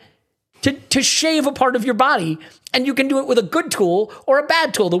going to shave a part of your body, and you can do it with a good tool or a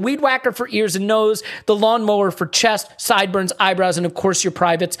bad tool. The weed whacker for ears and nose, the lawnmower for chest, sideburns, eyebrows, and of course your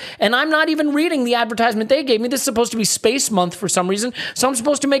privates. And I'm not even reading the advertisement they gave me. This is supposed to be Space Month for some reason, so I'm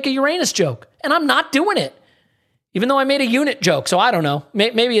supposed to make a Uranus joke, and I'm not doing it. Even though I made a unit joke, so I don't know.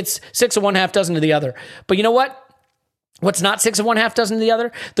 Maybe it's 6 of one, half dozen of the other. But you know what? What's not 6 of one, half dozen of the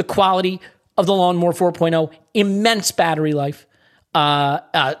other? The quality of the Lawnmower 4.0, immense battery life.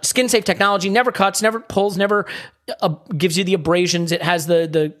 Skin safe technology, never cuts, never pulls, never gives you the abrasions. It has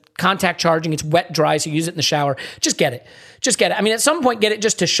the contact charging. It's wet dry, so you use it in the shower. Just get it. I mean, at some point, get it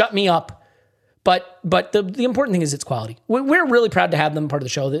just to shut me up. But the important thing is its quality. We're really proud to have them part of the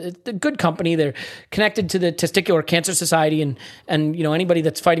show. The good company. They're connected to the Testicular Cancer Society, and you know, anybody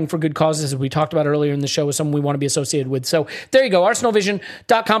that's fighting for good causes, as we talked about earlier in the show, is someone we want to be associated with. So there you go.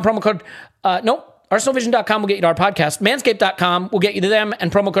 ArsenalVision.com promo code. ArsenalVision.com will get you to our podcast. Manscaped.com will get you to them,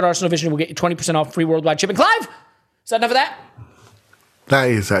 and promo code ArsenalVision will get you 20% off free worldwide shipping. Clive, is that enough of that? That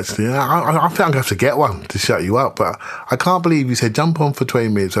is actually. I think I'm going to have to get one to shut you up, but I can't believe you said jump on for 20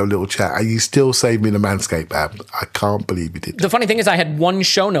 minutes of a little chat, and you still saved me the Manscaped app. I can't believe you did that. The funny thing is I had one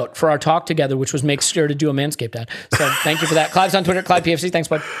show note for our talk together, which was make sure to do a Manscaped ad. So thank you for that. Clive's on Twitter, ClivePFC. Thanks,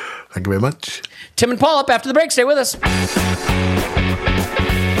 bud. Thank you very much. Tim and Paul up after the break. Stay with us.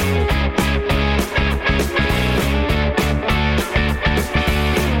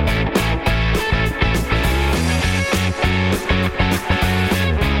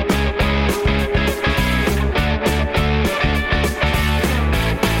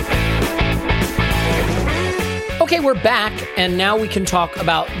 Okay, we're back, and now we can talk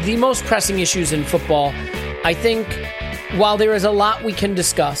about the most pressing issues in football. I think while there is a lot we can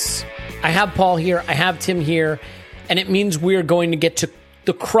discuss, I have Paul here, I have Tim here, and it means we're going to get to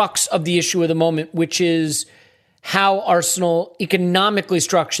the crux of the issue of the moment, which is how Arsenal economically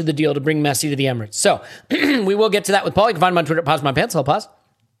structured the deal to bring Messi to the Emirates. So we will get to that with Paul. You can find him on Twitter at Pause My Pants. Hello, Pause.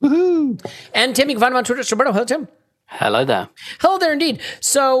 Woohoo! And Tim, you can find him on Twitter at Roberto. Hello, Tim. Hello there. Hello there, indeed.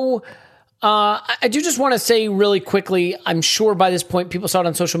 So I do just want to say really quickly, I'm sure by this point people saw it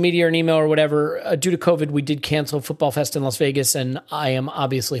on social media or an email or whatever. Due to COVID, we did cancel Football Fest in Las Vegas, and I am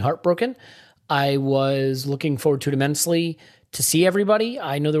obviously heartbroken. I was looking forward to it immensely to see everybody.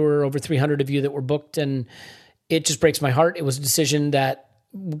 I know there were over 300 of you that were booked, and it just breaks my heart. It was a decision that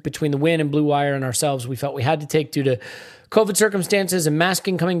between the Win and Blue Wire and ourselves, we felt we had to take due to COVID circumstances and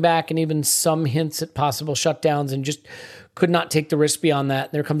masking coming back and even some hints at possible shutdowns, and just could not take the risk beyond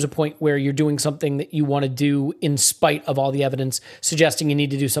that. There comes a point where you're doing something that you want to do in spite of all the evidence suggesting you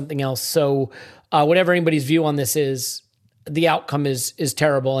need to do something else. So whatever anybody's view on this is, the outcome is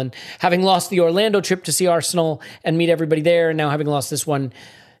terrible. And having lost the Orlando trip to see Arsenal and meet everybody there, and now having lost this one,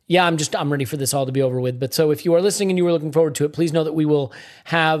 yeah, I'm ready for this all to be over with. But so if you are listening and you were looking forward to it, please know that we will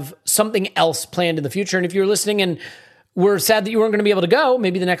have something else planned in the future. And if you're listening and we're sad that you weren't going to be able to go,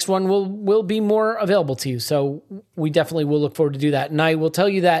 maybe the next one will be more available to you. So we definitely will look forward to do that. And I will tell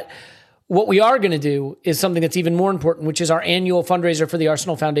you that what we are going to do is something that's even more important, which is our annual fundraiser for the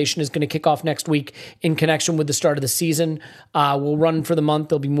Arsenal Foundation is going to kick off next week in connection with the start of the season. We'll run for the month.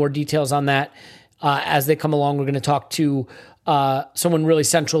 There'll be more details on that as they come along. We're going to talk to someone really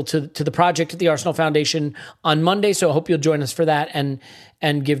central to the project at the Arsenal Foundation on Monday. So I hope you'll join us for that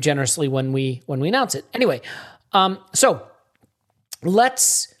and give generously when we announce it. Anyway, so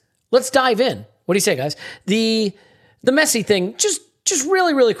let's dive in. What do you say, guys? The Messi thing, just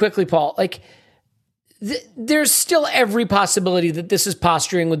really, really quickly, Paul, like there's still every possibility that this is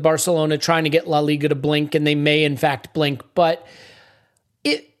posturing with Barcelona trying to get La Liga to blink, and they may in fact blink, but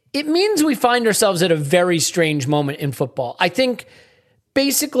it means we find ourselves at a very strange moment in football. I think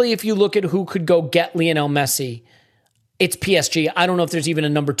basically if you look at who could go get Lionel Messi, it's PSG. I don't know if there's even a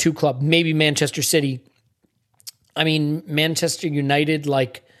number 2 club, maybe Manchester City. I mean, Manchester United,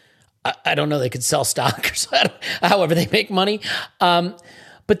 like, I don't know, they could sell stock or so, however they make money.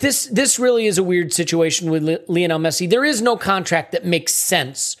 But But this really is a weird situation with Lionel Messi. There is no contract that makes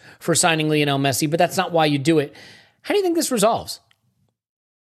sense for signing Lionel Messi, but that's not why you do it. How do you think this resolves?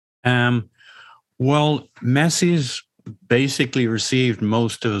 Well, Messi's basically received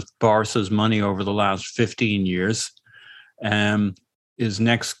most of Barca's money over the last 15 years. His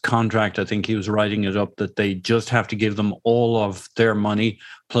next contract, I think he was writing it up, that they just have to give them all of their money,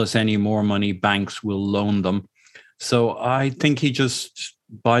 plus any more money banks will loan them. So I think he just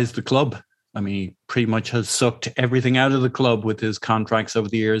buys the club. I mean, he pretty much has sucked everything out of the club with his contracts over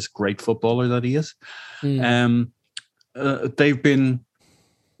the years. Great footballer that he is. They've been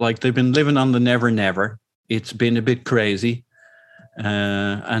living on the never. It's been a bit crazy.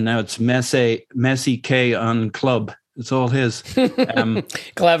 And now it's Messi K on club. It's all his.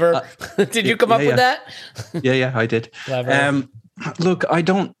 Clever. Did you come up with that? Yeah, I did. Clever. Look, I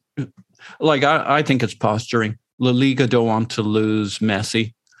don't like. I think it's posturing. La Liga don't want to lose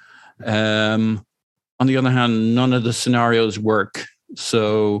Messi. On the other hand, none of the scenarios work.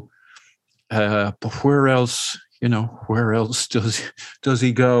 So, but where else? Where else does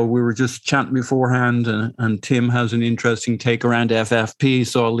he go? We were just chatting beforehand, and Tim has an interesting take around FFP,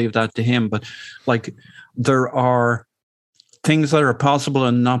 so I'll leave that to him. But like, there are things that are possible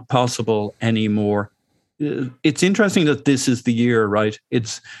and not possible anymore. It's interesting that this is the year, right?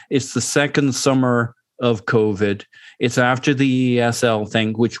 It's the second summer of COVID. It's after the ESL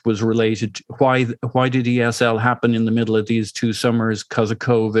thing, which was related to why did ESL happen in the middle of these two summers? Because of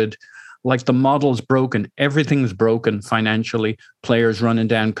COVID. Like, the model's broken. Everything's broken financially. Players running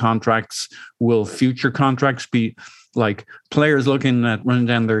down contracts. Will future contracts be like players looking at running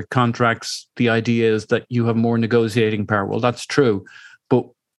down their contracts? The idea is that you have more negotiating power. Well, that's true. But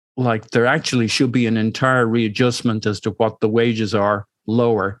like, there actually should be an entire readjustment as to what the wages are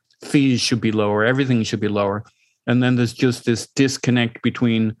lower. Fees should be lower. Everything should be lower. And then there's just this disconnect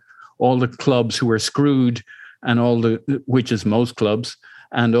between all the clubs who are screwed and which is most clubs,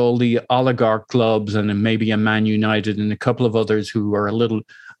 and all the oligarch clubs, and then maybe a Man United and a couple of others who are a little,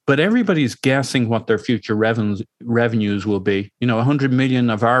 but everybody's guessing what their future revenues will be. 100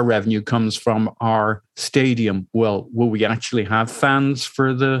 million of our revenue comes from our stadium. Well, will we actually have fans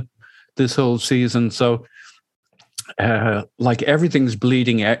for this whole season? So, like, everything's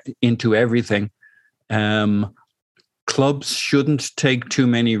bleeding into everything. Clubs shouldn't take too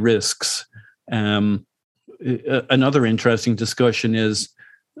many risks. Another interesting discussion is,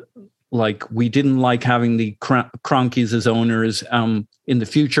 like, we didn't like having the Cronkies as owners. In the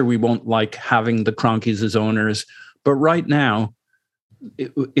future, we won't like having the Cronkies as owners. But right now,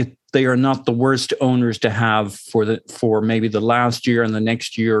 they are not the worst owners to have for maybe the last year and the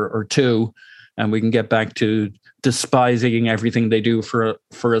next year or two. And we can get back to despising everything they do for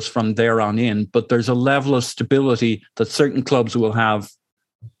us from there on in. But there's a level of stability that certain clubs will have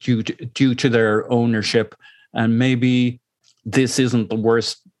due to their ownership. And maybe this isn't the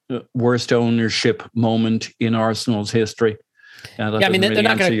worst ownership moment in Arsenal's history. I mean, they're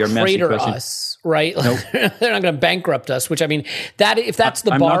not going to crater us, right? Nope. They're not going to bankrupt us, which, I mean, that if that's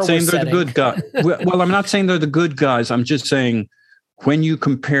the bar we're setting. I'm not saying they're the good guys. Well, I'm not saying they're the good guys. I'm just saying, when you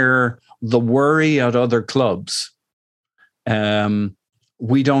compare the worry at other clubs,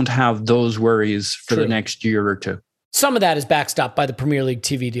 we don't have those worries for the next year or two. Some of that is backstopped by the Premier League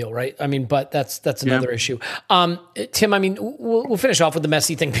TV deal, right? I mean, but that's another issue. Tim, I mean, we'll finish off with the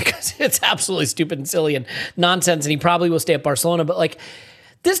Messi thing because it's absolutely stupid and silly and nonsense, and he probably will stay at Barcelona. But like,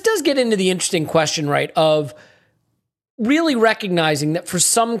 this does get into the interesting question, right, of really recognizing that for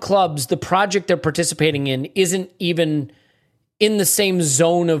some clubs, the project they're participating in isn't even in the same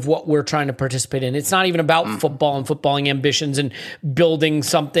zone of what we're trying to participate in. It's not even about football and footballing ambitions and building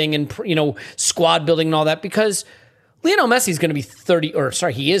something and, squad building and all that, because Lionel Messi is going to be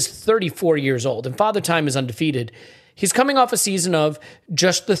he is 34 years old, and Father Time is undefeated. He's coming off a season of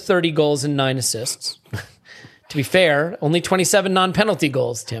just the 30 goals and 9 assists. To be fair, only 27 non-penalty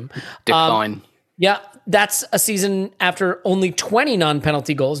goals, Tim. Decline. Yeah, that's a season after only 20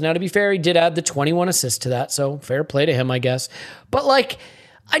 non-penalty goals. Now, to be fair, he did add the 21 assists to that, so fair play to him, I guess. But, like,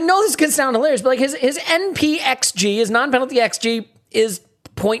 I know this could sound hilarious, but, like, his NPXG, his non-penalty XG, is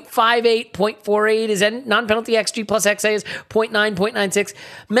 0.58, 0.48. His non-penalty XG plus XA is 0.9, 0.96.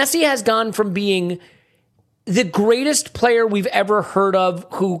 Messi has gone from being the greatest player we've ever heard of,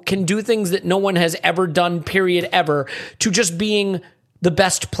 who can do things that no one has ever done, period, ever, to just being the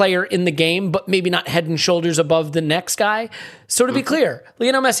best player in the game, but maybe not head and shoulders above the next guy. So to be clear,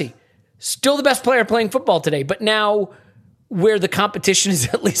 Lionel Messi, still the best player playing football today, but now where the competition is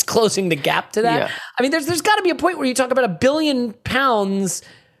at least closing the gap to that. Yeah. I mean, there's got to be a point where you talk about £1 billion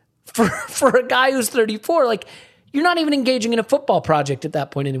for a guy who's 34. Like, you're not even engaging in a football project at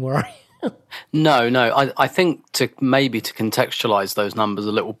that point anymore, are you? No. I think to contextualize those numbers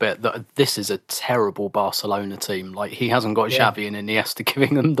a little bit, that this is a terrible Barcelona team. Like, he hasn't got Xavi and Iniesta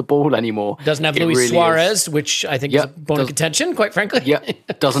giving them the ball anymore. Doesn't have Luis Suarez, which I think is a bone of contention, quite frankly. Yeah,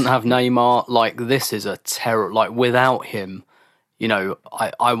 doesn't have Neymar. Like, this is a terror. Like, without him, you know,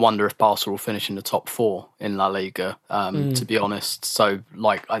 I wonder if Barca will finish in the top 4 in La Liga, to be honest. So,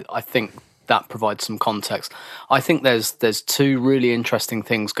 like, I think that provides some context. I think there's two really interesting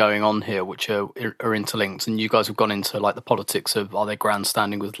things going on here which are interlinked, and you guys have gone into like the politics of, are they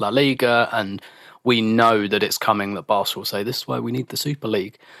grandstanding with La Liga, and we know that it's coming, that Barca will say this is why we need the Super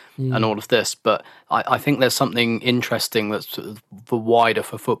League and all of this. But I think there's something interesting that's sort of wider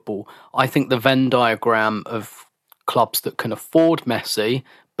for football. I think the Venn diagram of clubs that can afford Messi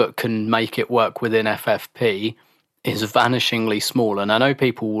but can make it work within FFP is vanishingly small. And I know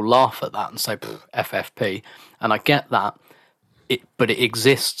people will laugh at that and say, FFP, and I get that, but it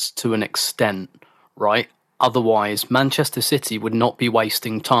exists to an extent, right? Otherwise, Manchester City would not be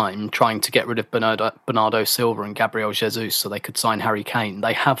wasting time trying to get rid of Bernardo Silva and Gabriel Jesus so they could sign Harry Kane.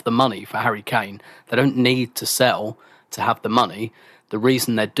 They have the money for Harry Kane. They don't need to sell to have the money. The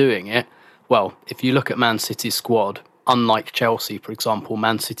reason they're doing it, well, if you look at Man City's squad, unlike Chelsea, for example,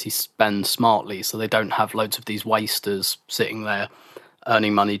 Man City spend smartly, so they don't have loads of these wasters sitting there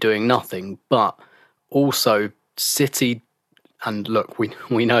earning money doing nothing. But also City, and look,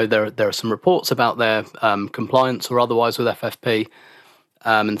 we know there are some reports about their compliance or otherwise with FFP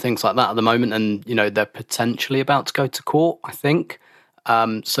and things like that at the moment, and you know they're potentially about to go to court, I think.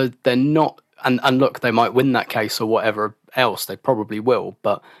 So they're not, and look, they might win that case or whatever else, they probably will,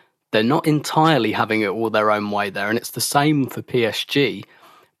 but they're not entirely having it all their own way there. And it's the same for PSG.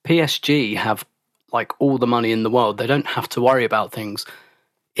 PSG have like all the money in the world. They don't have to worry about things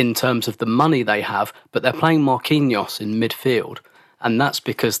in terms of the money they have, but they're playing Marquinhos in midfield. And that's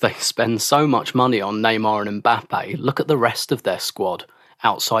because they spend so much money on Neymar and Mbappe. Look at the rest of their squad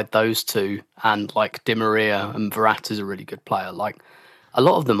outside those two. And like Di Maria and Verratti is a really good player. Like, a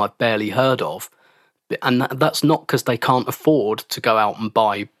lot of them I've barely heard of. And that's not because they can't afford to go out and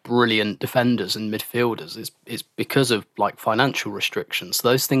buy brilliant defenders and midfielders. It's because of like financial restrictions. So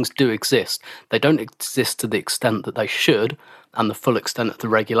those things do exist. They don't exist to the extent that they should and the full extent of the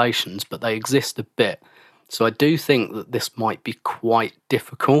regulations, but they exist a bit. So I do think that this might be quite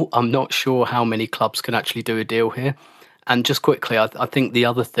difficult. I'm not sure how many clubs can actually do a deal here. And just quickly, I think the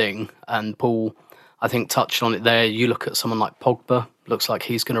other thing, and Paul, I think, touched on it there, you look at someone like Pogba, looks like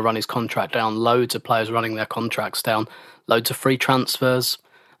he's going to run his contract down. Loads of players running their contracts down. Loads of free transfers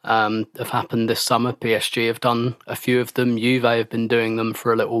have happened this summer. PSG have done a few of them. Juve have been doing them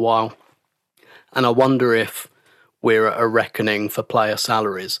for a little while. And I wonder if we're at a reckoning for player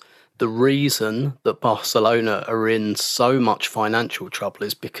salaries. The reason that Barcelona are in so much financial trouble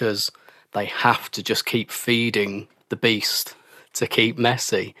is because they have to just keep feeding the beast to keep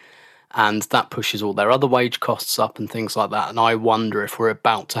Messi. And that pushes all their other wage costs up and things like that. And I wonder if we're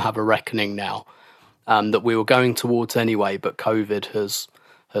about to have a reckoning now that we were going towards anyway, but COVID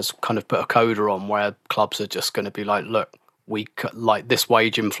has kind of put a coda on where clubs are just going to be like, look, like this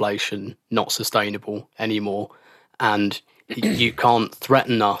wage inflation, not sustainable anymore. And you can't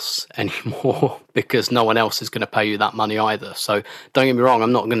threaten us anymore because no one else is going to pay you that money either. So don't get me wrong,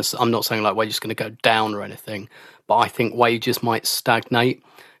 I'm not saying like wages going to go down or anything, but I think wages might stagnate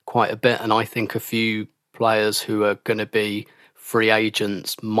quite a bit, and I think a few players who are going to be free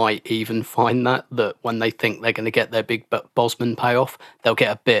agents might even find that when they think they're going to get their big Bosman payoff, they'll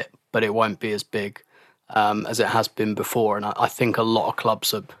get a bit, but it won't be as big as it has been before. And I think a lot of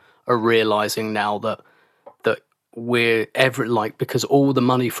clubs are realising now that because all the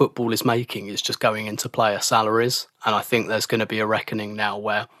money football is making is just going into player salaries, and I think there's going to be a reckoning now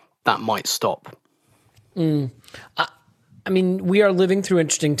where that might stop. I mean, we are living through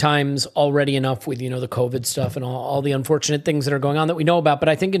interesting times already enough with, the COVID stuff and all the unfortunate things that are going on that we know about. But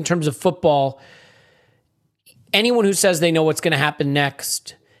I think in terms of football, anyone who says they know what's going to happen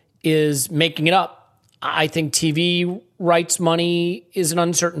next is making it up. I think TV rights money is an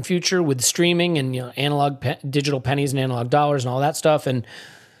uncertain future with streaming and analog digital pennies and analog dollars and all that stuff. And,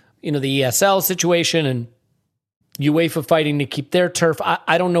 the ESL situation and UEFA fighting to keep their turf.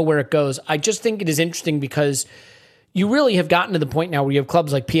 I don't know where it goes. I just think it is interesting because you really have gotten to the point now where you have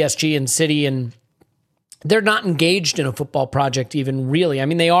clubs like PSG and City, and they're not engaged in a football project even really. I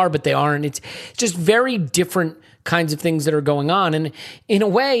mean, they are, but they aren't. It's just very different kinds of things that are going on. And in a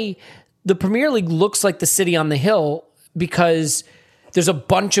way, the Premier League looks like the city on the hill because there's a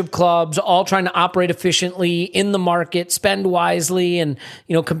bunch of clubs all trying to operate efficiently in the market, spend wisely, and,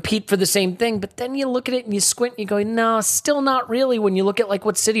 compete for the same thing. But then you look at it and you squint and you go, no, still not really when you look at like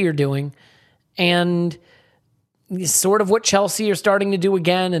what City are doing and sort of what Chelsea are starting to do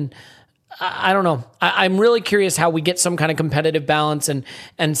again. And I don't know. I'm really curious how we get some kind of competitive balance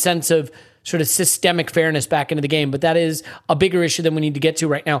and sense of sort of systemic fairness back into the game. But that is a bigger issue than we need to get to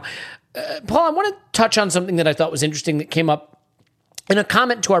right now. Paul, I want to touch on something that I thought was interesting that came up in a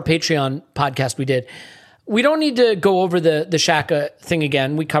comment to our Patreon podcast we did. We don't need to go over the Xhaka thing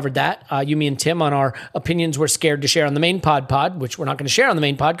again. We covered that. You, me, and Tim on our opinions we're scared to share on the main pod, which we're not going to share on the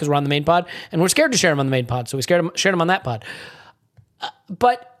main pod because we're on the main pod, and we're scared to share them on the main pod, so we shared them on that pod.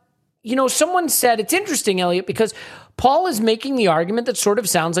 But someone said, it's interesting, Elliot, because Paul is making the argument that sort of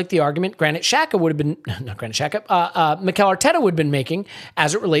sounds like the argument Mikel Arteta would have been making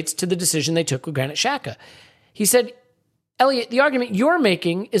as it relates to the decision they took with Granit Xhaka. He said, Elliot, the argument you're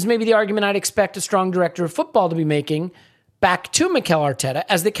making is maybe the argument I'd expect a strong director of football to be making back to Mikel Arteta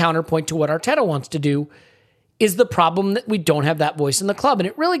as the counterpoint to what Arteta wants to do is the problem that we don't have that voice in the club. And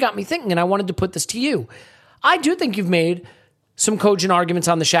it really got me thinking, and I wanted to put this to you. I do think you've made some cogent arguments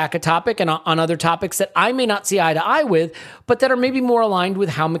on the Xhaka topic and on other topics that I may not see eye to eye with, but that are maybe more aligned with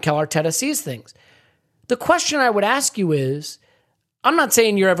how Mikel Arteta sees things. The question I would ask you is, I'm not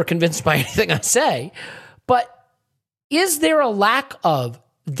saying you're ever convinced by anything I say, but is there a lack of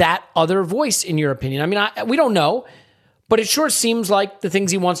that other voice in your opinion? I mean, we don't know, but it sure seems like the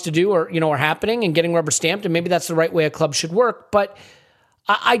things he wants to do are happening and getting rubber stamped, and maybe that's the right way a club should work, but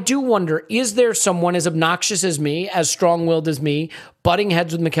I do wonder, is there someone as obnoxious as me, as strong-willed as me, butting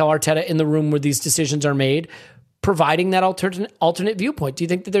heads with Mikel Arteta in the room where these decisions are made, providing that alternate viewpoint? Do you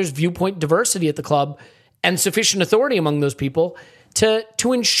think that there's viewpoint diversity at the club and sufficient authority among those people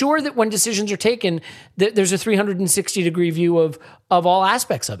to ensure that when decisions are taken, that there's a 360-degree view of all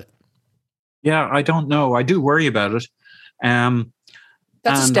aspects of it? Yeah, I don't know. I do worry about it.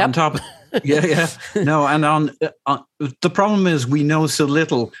 That's a step. On top of, yeah. No, and on the problem is we know so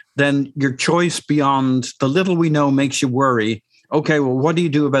little, then your choice beyond the little we know makes you worry. Okay, well, what do you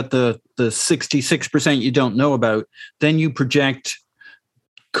do about the 66% you don't know about? Then you project,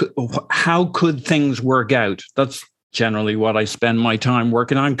 how could things work out? That's generally what I spend my time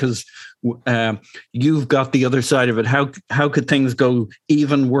working on, because you've got the other side of it. How could things go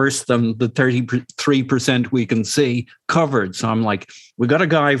even worse than the 33% we can see covered? So I'm like, we got a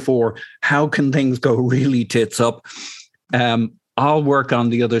guy for how can things go really tits up. I'll work on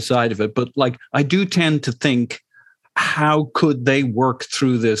the other side of it. But like, I do tend to think, how could they work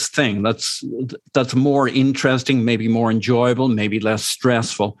through this thing? That's more interesting, maybe more enjoyable, maybe less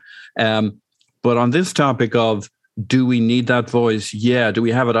stressful. But on this topic of, do we need that voice? Yeah. Do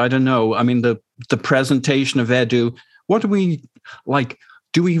we have it? I don't know. I mean, the presentation of Edu, what do we like?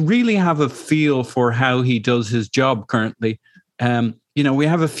 Do we really have a feel for how he does his job currently? We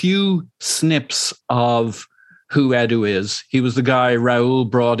have a few snips of who Edu is. He was the guy Raul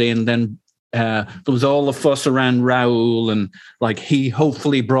brought in. Then there was all the fuss around Raul, and like he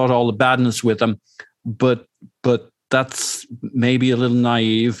hopefully brought all the badness with him. But that's maybe a little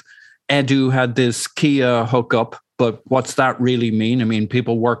naive. Edu had this Kia hookup, but what's that really mean? I mean,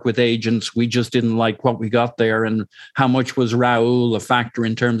 people work with agents. We just didn't like what we got there. And how much was Raul a factor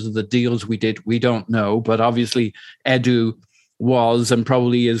in terms of the deals we did? We don't know. But obviously, Edu was and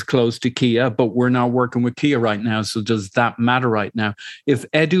probably is close to Kia, but we're not working with Kia right now. So does that matter right now? If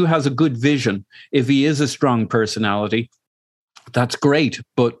Edu has a good vision, if he is a strong personality, that's great.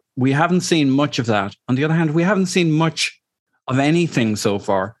 But we haven't seen much of that. On the other hand, we haven't seen much of anything so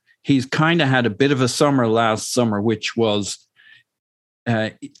far. He's kind of had a bit of a summer last summer, which was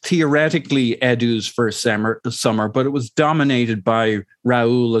theoretically Edu's first summer, but it was dominated by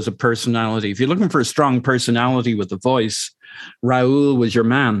Raul as a personality. If you're looking for a strong personality with a voice, Raul was your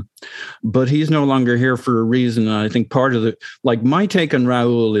man. But he's no longer here for a reason. And I think part of my take on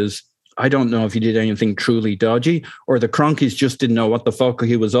Raul is, I don't know if he did anything truly dodgy, or the Cronkies just didn't know what the fuck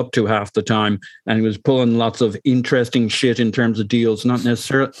he was up to half the time, and he was pulling lots of interesting shit in terms of deals, not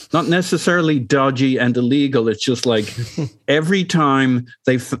necessarily dodgy and illegal. It's just like every time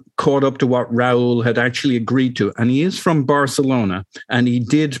they caught up to what Raul had actually agreed to, and he is from Barcelona, and he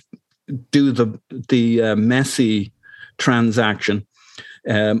did do the Messi transaction.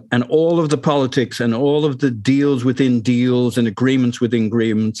 And all of the politics and all of the deals within deals and agreements within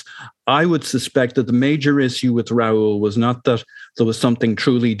agreements, I would suspect that the major issue with Raul was not that there was something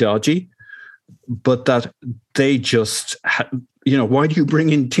truly dodgy, but that they just, why do you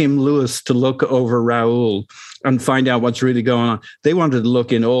bring in Tim Lewis to look over Raul and find out what's really going on? They wanted to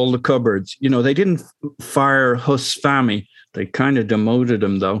look in all the cupboards. They didn't fire Hus Fahmy They kind of demoted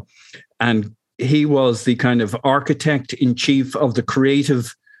him, though. And he was the kind of architect in chief of the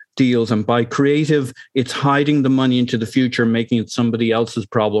creative deals. And by creative, it's hiding the money into the future, making it somebody else's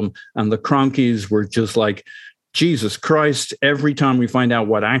problem. And the Cronkies were just like, Jesus Christ, every time we find out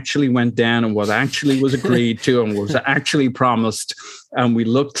what actually went down and what actually was agreed to and was actually promised, and we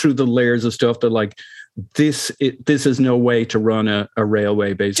look through the layers of stuff, they're like, this is no way to run a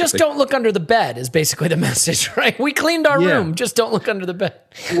railway, basically. Just don't look under the bed is basically the message, right? We cleaned our room. Just don't look under the bed.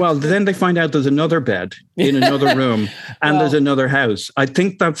 Well, then they find out there's another bed in another room and there's another house. I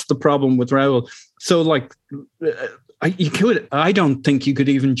think that's the problem with Raul. So like, I don't think you could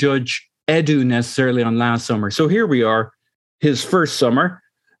even judge Edu necessarily on last summer. So here we are, his first summer,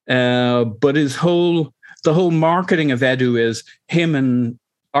 but the whole marketing of Edu is him and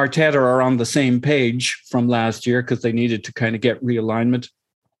Arteta are on the same page from last year because they needed to kind of get realignment.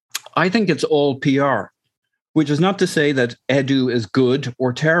 I think it's all PR, which is not to say that Edu is good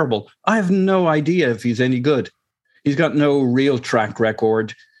or terrible. I have no idea if he's any good. He's got no real track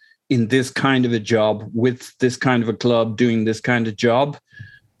record in this kind of a job with this kind of a club doing this kind of job.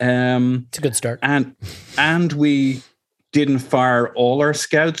 It's a good start. And we didn't fire all our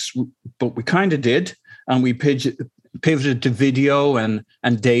scouts, but we kind of did. And we pivoted to video and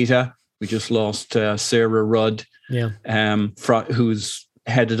data. We just lost Sarah Rudd, who's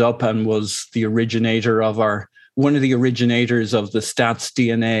headed up and was the originator of one of the originators of the Stats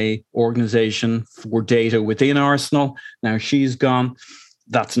DNA organization for data within Arsenal. Now she's gone.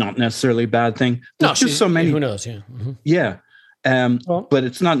 That's not necessarily a bad thing. There's just so many. Who knows? Yeah. Mm-hmm. Yeah. But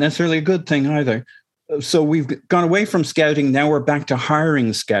it's not necessarily a good thing either. So we've gone away from scouting. Now we're back to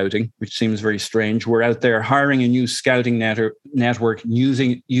hiring scouting, which seems very strange. We're out there hiring a new scouting network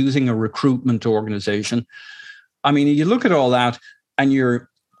using a recruitment organization. I mean, you look at all that and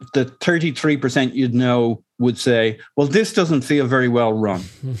the 33% you'd know would say, well, this doesn't feel very well run.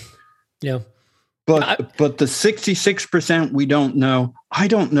 Yeah. But the 66% we don't know. I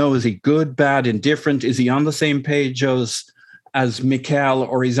don't know. Is he good, bad, indifferent? Is he on the same page as Mikel,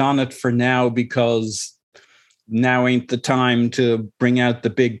 or he's on it for now because now ain't the time to bring out the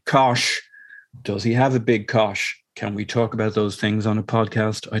big kosh? Does he have a big kosh? Can we talk about those things on a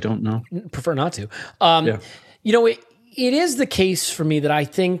podcast? I don't know. Prefer not to. You know, it is the case for me that I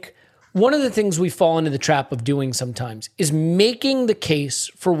think one of the things we fall into the trap of doing sometimes is making the case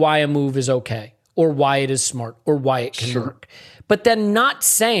for why a move is okay or why it is smart or why it can work. But then not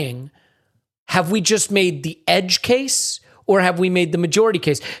saying, have we just made the edge case or have we made the majority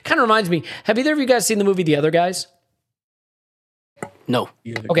case? Kind of reminds me, have either of you guys seen the movie The Other Guys? No.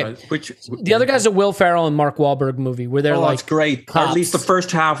 Okay. The Other Guys, a Will Ferrell and Mark Wahlberg movie where they're like, that's great. Cops. At least the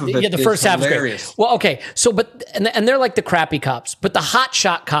first half of it. Yeah, the first half is great. Well, okay. So, and they're like the crappy cops, but the hot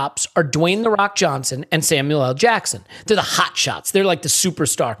shot cops are Dwayne "The Rock" Johnson and Samuel L. Jackson. They're the hot shots. They're like the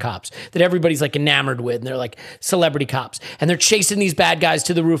superstar cops that everybody's like enamored with, and they're like celebrity cops. And they're chasing these bad guys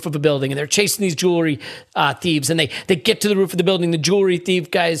to the roof of a building, and they're chasing these jewelry thieves, and they get to the roof of the building. The jewelry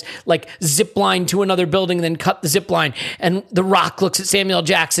thief guys like zip line to another building, and then cut the zip line. And The Rock looks at Samuel L.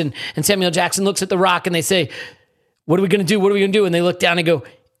 Jackson, and Samuel L. Jackson looks at The Rock, and they say, what are we going to do? What are we going to do? And they look down and go,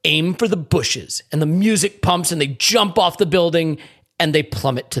 aim for the bushes. And the music pumps, and they jump off the building, and they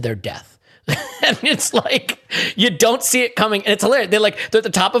plummet to their death. And it's like, you don't see it coming. And it's hilarious. They're at the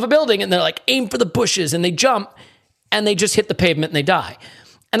top of a building, and they're like, aim for the bushes. And they jump, and they just hit the pavement, and they die.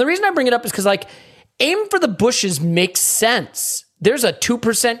 And the reason I bring it up is because, like, aim for the bushes makes sense. There's a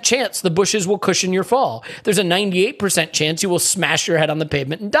 2% chance the bushes will cushion your fall. There's a 98% chance you will smash your head on the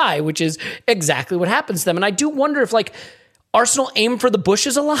pavement and die, which is exactly what happens to them. And I do wonder if, like, Arsenal aim for the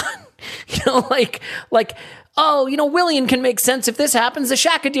bushes a lot. Willian can make sense if this happens. The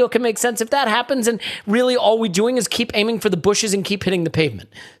Xhaka deal can make sense if that happens. And really all we're doing is keep aiming for the bushes and keep hitting the pavement.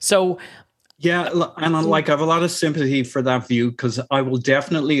 So... yeah, and I have a lot of sympathy for that view because I will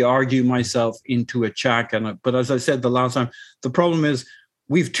definitely argue myself into a check. But as I said the last time, the problem is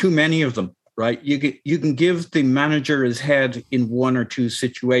we've too many of them, right? You can give the manager his head in one or two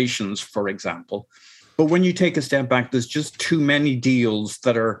situations, for example. But when you take a step back, there's just too many deals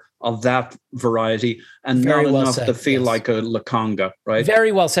that are of that variety and not enough to feel like a Lokonga, right?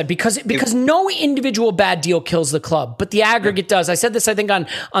 Very well said, because no individual bad deal kills the club, but the aggregate does. I said this, I think, on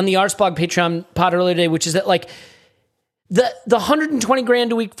the Arsblog Patreon pod earlier today, which is that, like, the 120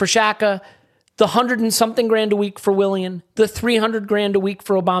 grand a week for Xhaka, the 100 and something grand a week for Willian, the 300 grand a week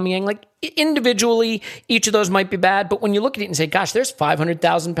for Aubameyang, like, individually, each of those might be bad, but when you look at it and say, gosh, there's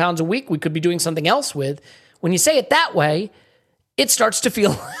 500,000 pounds a week we could be doing something else with, when you say it that way, it starts to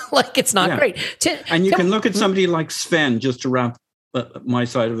feel like it's not great. And you can look at somebody like Sven, just to wrap my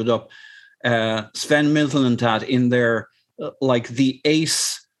side of it up. Sven Mislintat in their like the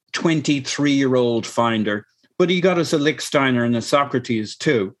ace 23-year-old finder, but he got us a Lichtsteiner and a Socrates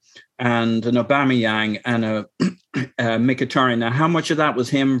too, and an Aubameyang and a Mkhitaryan. Now, how much of that was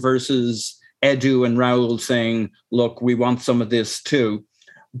him versus Edu and Raul saying, look, we want some of this too?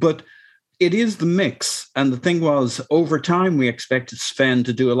 But it is the mix. And the thing was, over time, we expected Sven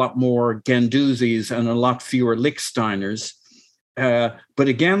to do a lot more Genduzis and a lot fewer Lichtsteiners. But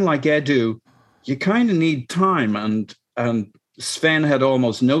again, like Edu, you kind of need time. And Sven had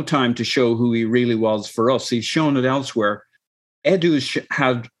almost no time to show who he really was for us. He's shown it elsewhere. Edu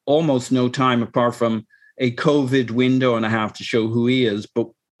had almost no time apart from a COVID window and a half to show who he is. But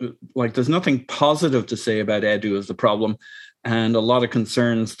like, there's nothing positive to say about Edu as the problem, and a lot of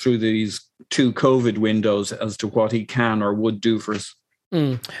concerns through these 2 COVID windows as to what he can or would do for us.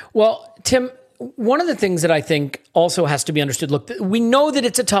 Well, Tim, one of the things that I think also has to be understood, look, we know that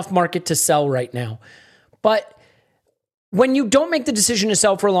it's a tough market to sell right now, but when you don't make the decision to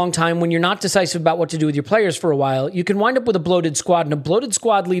sell for a long time, when you're not decisive about what to do with your players for a while, you can wind up with a bloated squad, and a bloated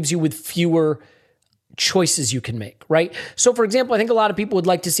squad leaves you with fewer choices you can make, right? So, for example, I think a lot of people would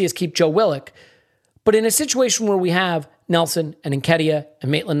like to see us keep Joe Willock, but in a situation where we have Nelson and Nketiah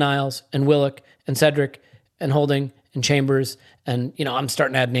and Maitland-Niles and Willock and Cedric and Holding and Chambers, and, you know, I'm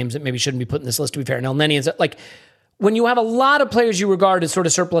starting to add names that maybe shouldn't be put in this list, to be fair, and El Neni, and like, when you have a lot of players you regard as sort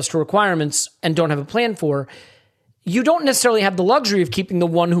of surplus to requirements and don't have a plan for, you don't necessarily have the luxury of keeping the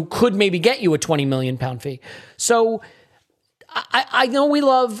one who could maybe get you a £20 million fee. So I know we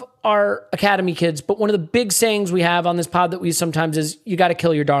love our academy kids, but one of the big sayings we have on this pod that we use sometimes is you got to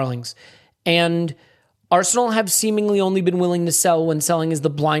kill your darlings. And Arsenal have seemingly only been willing to sell when selling is the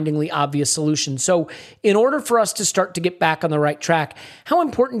blindingly obvious solution. So in order for us to start to get back on the right track, how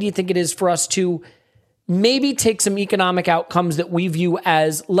important do you think it is for us to maybe take some economic outcomes that we view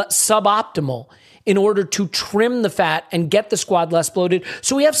as suboptimal in order to trim the fat and get the squad less bloated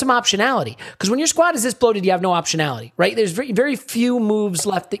so we have some optionality? Because when your squad is this bloated, you have no optionality, right? There's very, very few moves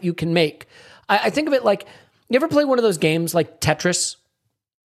left that you can make. I think of it like, you ever play one of those games like Tetris,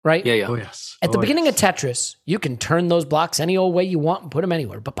 right? Yeah. Oh, yes. At the beginning of Tetris, you can turn those blocks any old way you want and put them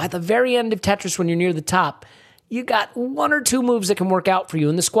anywhere. But by the very end of Tetris, when you're near the top, you got 1 or 2 moves that can work out for you.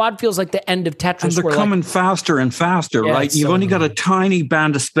 And the squad feels like the end of Tetris. And they're coming faster and faster, right? You've only got a tiny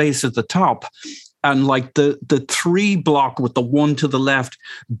band of space at the top. And like the 3 block with the 1 to the left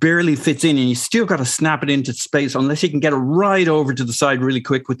barely fits in, and you still got to snap it into space unless you can get it right over to the side really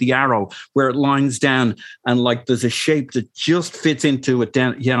quick with the arrow where it lines down, and like there's a shape that just fits into it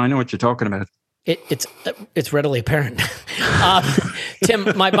down. Yeah, I know what you're talking about. It's readily apparent.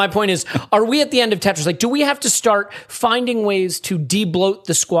 Tim, my point is, are we at the end of Tetris? Like, do we have to start finding ways to de-bloat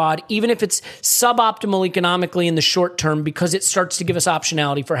the squad, even if it's suboptimal economically in the short term, because it starts to give us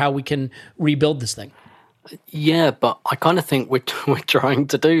optionality for how we can rebuild this thing? Yeah, but I kind of think we're trying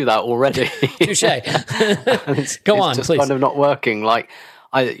to do that already. Touche. Go on, it's just please. kind of not working. Like,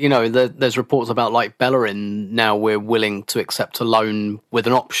 there's reports about like Bellerin now we're willing to accept a loan with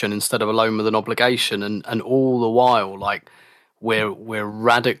an option instead of a loan with an obligation, and all the while like we're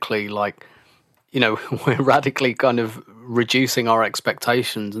radically we're radically kind of reducing our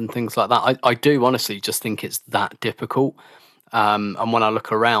expectations and things like that. I do honestly just think it's that difficult. And when I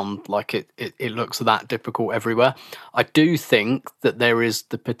look around, like it looks that difficult everywhere. I do think that there is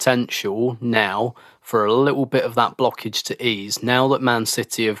the potential now for a little bit of that blockage to ease. Now that Man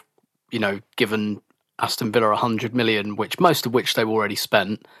City have, given Aston Villa 100 million, most of which they've already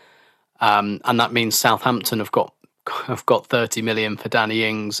spent, and that means Southampton have got 30 million for Danny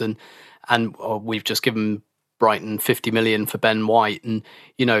Ings, and we've just given Brighton 50 million for Ben White, and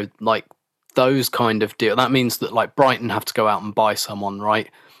those kind of deal. That means that like Brighton have to go out and buy someone, right?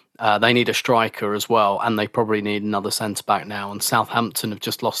 They need a striker as well, and they probably need another centre-back now. And Southampton have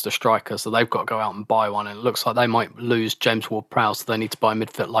just lost a striker, so they've got to go out and buy one. And it looks like they might lose James Ward-Prowse, so they need to buy a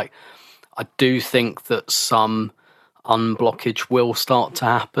midfield. Like, I do think that some unblockage will start to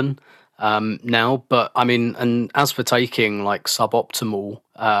happen now. But, I mean, and as for taking, like, suboptimal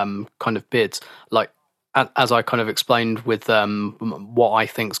kind of bids, like, as I kind of explained with what I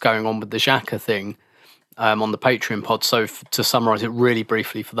think's going on with the Xhaka thing, on the Patreon pod. So to summarise it really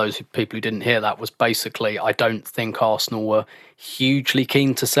briefly for those people who didn't hear that, was basically I don't think Arsenal were hugely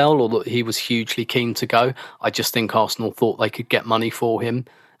keen to sell, or that he was hugely keen to go. I just think Arsenal thought they could get money for him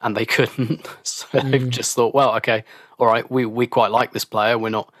and they couldn't. So they've just thought, well, okay, all right, we quite like this player. We're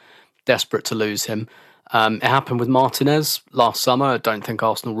not desperate to lose him. It happened with Martinez last summer. I don't think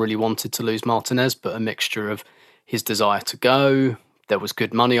Arsenal really wanted to lose Martinez, but a mixture of his desire to go, there was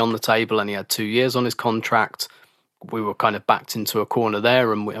good money on the table, and he had 2 years on his contract. were kind of backed into a corner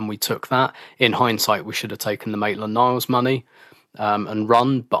there, and we took that. In hindsight, we should have taken the Maitland-Niles money and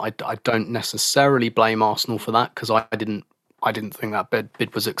run, but I don't necessarily blame Arsenal for that, because I didn't think that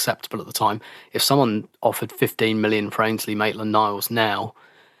bid was acceptable at the time. If someone offered 15 million for Ainsley Maitland-Niles now,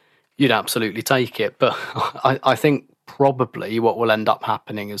 you'd absolutely take it. But I think probably what will end up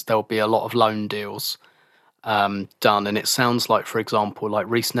happening is there'll be a lot of loan deals done. And it sounds like, for example, like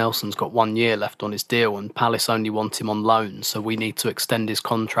Reece Nelson's got 1 year left on his deal and Palace only want him on loan. So we need to extend his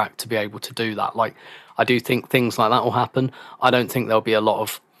contract to be able to do that. Like, I do think things like that will happen. I don't think there'll be a lot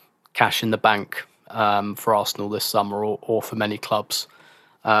of cash in the bank for Arsenal this summer, or for many clubs,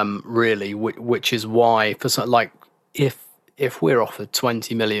 really, which is why, if we're offered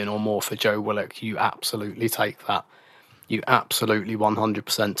 20 million or more for Joe Willock, you absolutely take that. You absolutely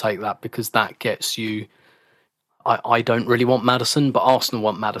 100% take that, because that gets you. I don't really want Maddison, but Arsenal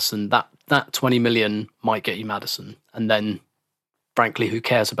want Maddison. That 20 million might get you Maddison, and then, frankly, who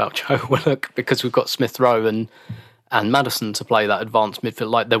cares about Joe Willock, because we've got Smith Rowe and Maddison to play that advanced midfield.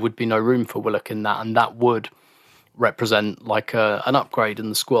 Like, there would be no room for Willock in that, and that would represent like an upgrade in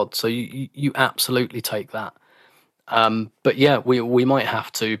the squad. So you absolutely take that. But yeah, we might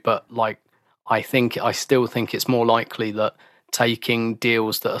have to. But like, I still think it's more likely that taking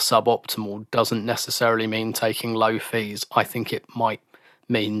deals that are suboptimal doesn't necessarily mean taking low fees. I think it might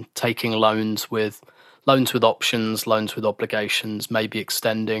mean taking loans with options, loans with obligations, maybe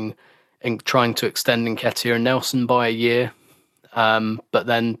extending and trying to extend Nketiah and Nelson by a year. But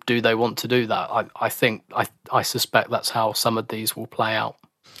then, do they want to do that? I suspect that's how some of these will play out.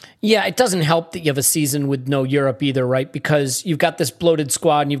 Yeah, it doesn't help that you have a season with no Europe either, right? Because you've got this bloated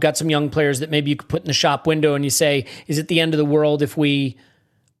squad and you've got some young players that maybe you could put in the shop window, and you say, is it the end of the world if we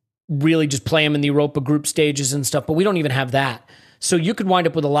really just play them in the Europa group stages and stuff? But we don't even have that. So you could wind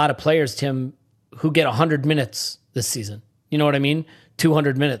up with a lot of players, Tim, who get 100 minutes this season. You know what I mean?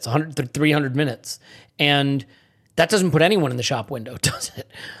 200 minutes, 100, 300 minutes. And that doesn't put anyone in the shop window, does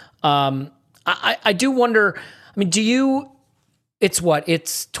it? I do wonder, I mean,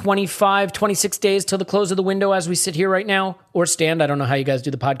 it's 25, 26 days till the close of the window as we sit here right now, or stand. I don't know how you guys do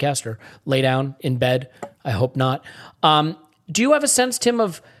the podcast, or lay down in bed. I hope not. Do you have a sense, Tim,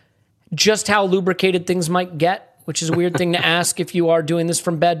 of just how lubricated things might get? Which is a weird thing to ask if you are doing this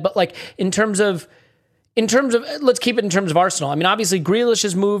from bed. But like, in terms of, let's keep it in terms of Arsenal. I mean, obviously Grealish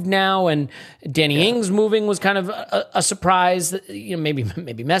has moved now, and Danny Ings moving was kind of a surprise. You know, maybe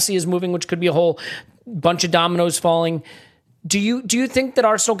Messi is moving, which could be a whole bunch of dominoes falling. Do you think that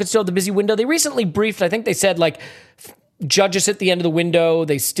Arsenal could still have the busy window? They recently briefed, I think they said, like, judge us at the end of the window.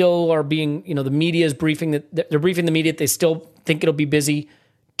 They still are being, the media is briefing they're briefing the media that they still think it'll be busy.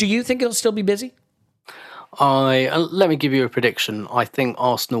 Do you think it'll still be busy? Let me give you a prediction. I think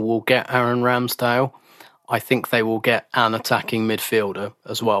Arsenal will get Aaron Ramsdale. I think they will get an attacking midfielder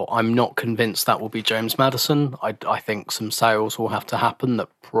as well. I'm not convinced that will be James Maddison. I think some sales will have to happen that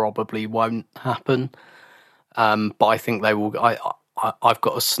probably won't happen. But I think they will. I've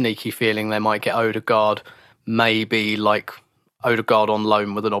got a sneaky feeling they might get Odegaard, maybe like Odegaard on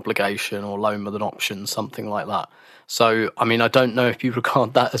loan with an obligation, or loan with an option, something like that. So, I mean, I don't know if you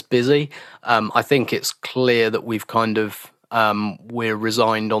regard that as busy. I think it's clear that we've kind of, we're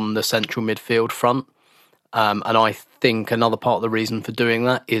resigned on the central midfield front. And I think another part of the reason for doing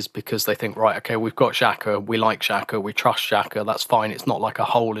that is because they think, right, okay, we've got Xhaka, we like Xhaka, we trust Xhaka, that's fine. It's not like a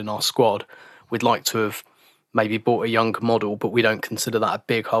hole in our squad. We'd like to have maybe bought a younger model, but we don't consider that a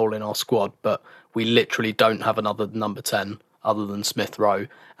big hole in our squad. But we literally don't have another number 10 other than Smith Rowe,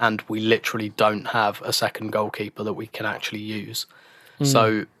 and we literally don't have a second goalkeeper that we can actually use.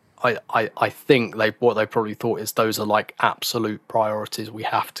 So I think what they probably thought is those are like absolute priorities. We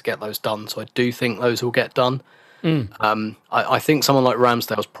have to get those done. So I do think those will get done. I think someone like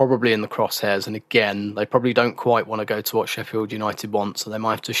Ramsdale's probably in the crosshairs, and again, they probably don't quite want to go to what Sheffield United want, so they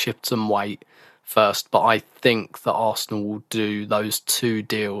might have to shift some weight first. But I think that Arsenal will do those two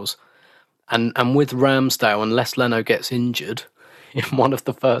deals. And with Ramsdale, unless Leno gets injured in one of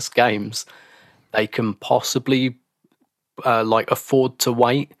the first games, they can possibly afford to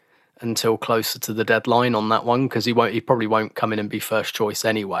wait until closer to the deadline on that one, because he probably won't come in and be first choice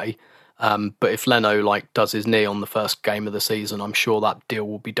anyway. But if Leno does his knee on the first game of the season, I'm sure that deal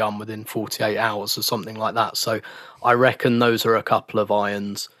will be done within 48 hours or something like that. So I reckon those are a couple of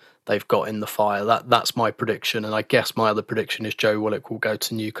irons they've got in the fire. That's my prediction, and I guess my other prediction is Joe Willock will go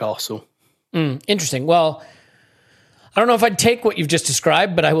to Newcastle. Interesting. Well, I don't know if I'd take what you've just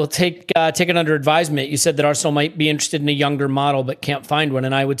described, but I will take it under advisement. You said that Arsenal might be interested in a younger model, but can't find one.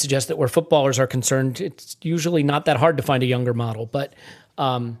 And I would suggest that where footballers are concerned, it's usually not that hard to find a younger model. But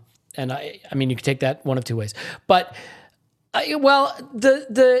And I mean, you could take that one of two ways. But,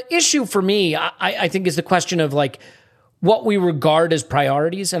 the issue for me, I think, is the question of like what we regard as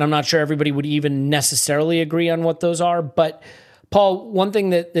priorities. And I'm not sure everybody would even necessarily agree on what those are. But, Paul, one thing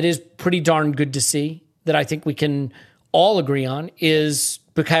that is pretty darn good to see that I think we can all agree on is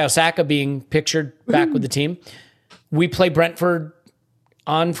Bukayo Saka being pictured back with the team. We play Brentford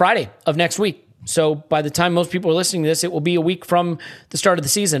on Friday of next week. So by the time most people are listening to this, it will be a week from the start of the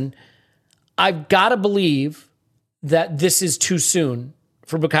season. I've got to believe that this is too soon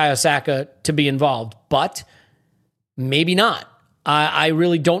for Bukayo Saka to be involved, but maybe not. I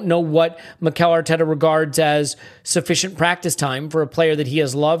really don't know what Mikel Arteta regards as sufficient practice time for a player that he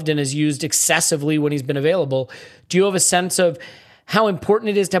has loved and has used excessively when he's been available. Do you have a sense of how important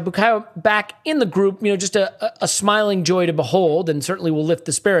it is to have Bukayo back in the group? Just a smiling joy to behold, and certainly will lift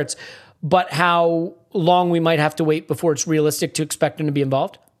the spirits, but how long we might have to wait before it's realistic to expect him to be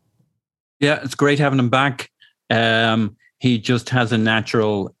involved? Yeah, it's great having him back. He just has a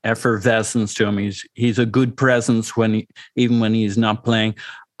natural effervescence to him. He's a good presence even when he's not playing.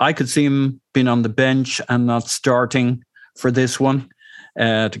 I could see him being on the bench and not starting for this one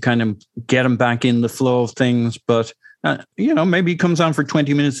to kind of get him back in the flow of things. But maybe he comes on for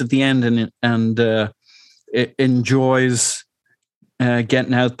 20 minutes at the end and enjoys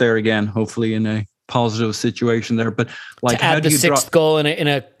getting out there again. Hopefully in a positive situation there. But like, to add the sixth goal in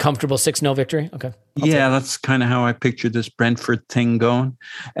a comfortable 6-0 victory. Okay. That's kind of how I pictured this Brentford thing going.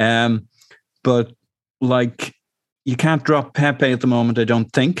 But like, you can't drop Pepe at the moment, I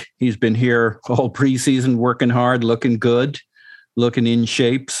don't think. He's been here all preseason, working hard, looking good, looking in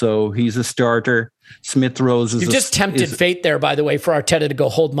shape. So he's a starter. Smith Rowe is... You've just tempted fate there, by the way, for Arteta to go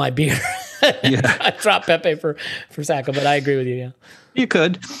hold my beer. Yeah. I dropped Pepe for Saka, but I agree with you, yeah. You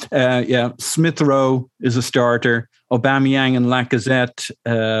could. Smith Rowe is a starter. Aubameyang and Lacazette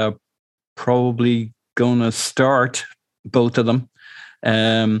probably going to start, both of them.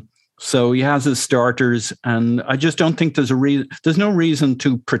 So he has his starters, and I just don't think there's no reason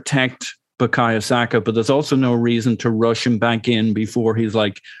to protect Bukayo Saka, but there's also no reason to rush him back in before he's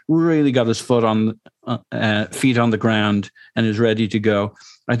like really got his feet on the ground and is ready to go.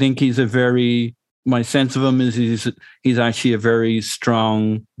 I think my sense of him is he's actually a very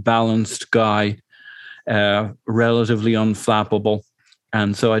strong, balanced guy, relatively unflappable.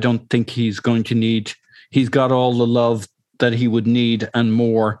 And so I don't think he's got all the love that he would need and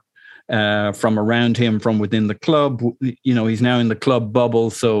more from around him, from within the club. He's now in the club bubble,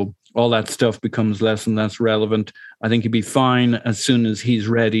 so all that stuff becomes less and less relevant. I think he'd be fine as soon as he's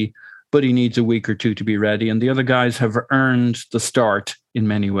ready, but he needs a week or two to be ready. And the other guys have earned the start in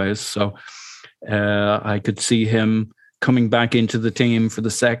many ways. So I could see him coming back into the team for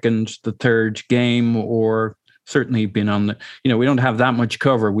the second, the third game, or certainly been on the, we don't have that much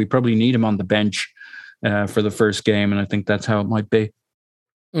cover. We probably need him on the bench for the first game. And I think that's how it might be.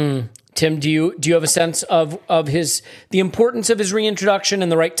 Tim, do you have a sense of the importance of his reintroduction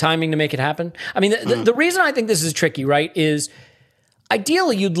and the right timing to make it happen? I mean, the reason I think this is tricky, right, is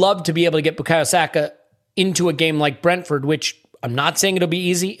ideally you'd love to be able to get Bukayo Saka into a game like Brentford, which I'm not saying it'll be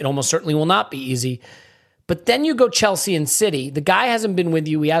easy. It almost certainly will not be easy. But then you go Chelsea and City. The guy hasn't been with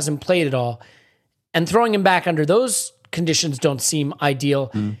you. He hasn't played at all. And throwing him back under those conditions don't seem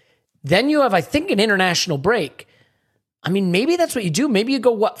ideal. Then you have, I think, an international break. I mean, maybe that's what you do. Maybe you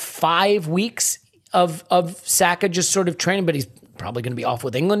go, 5 weeks of Saka just sort of training, but he's probably going to be off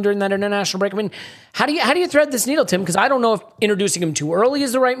with England during that international break. I mean, how do you thread this needle, Tim? Because I don't know if introducing him too early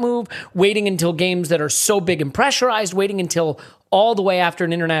is the right move, waiting until games that are so big and pressurized, waiting until all the way after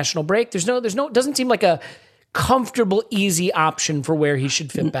an international break. There's no, it doesn't seem like a comfortable, easy option for where he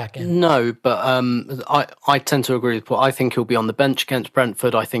should fit back in. No, but I tend to agree with Paul. I think he'll be on the bench against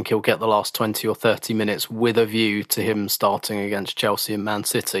Brentford. I think he'll get the last 20 or 30 minutes with a view to him starting against Chelsea and Man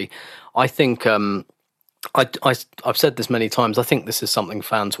City. I think I've said this many times. I think this is something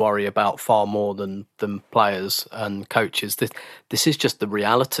fans worry about far more than players and coaches. This is just the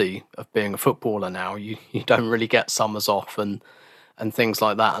reality of being a footballer now. You don't really get summers off and things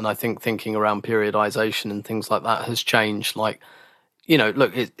like that. And I think thinking around periodization and things like that has changed. Like,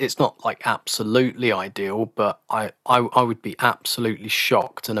 look, it's not like absolutely ideal, but I would be absolutely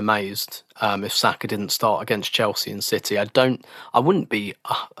shocked and amazed if Saka didn't start against Chelsea and City. I wouldn't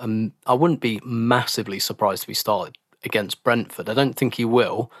be massively surprised if he started against Brentford. I don't think he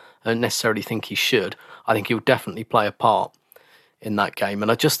will. I don't necessarily think he should. I think he'll definitely play a part in that game.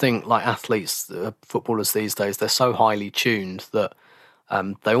 And I just think, like, athletes, footballers these days, they're so highly tuned that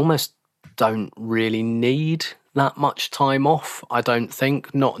they almost don't really need that much time off. I don't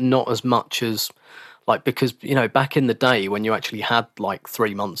think, not as much as Like, because, back in the day when you actually had like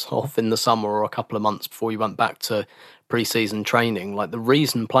 3 months off in the summer or a couple of months before you went back to pre-season training, like the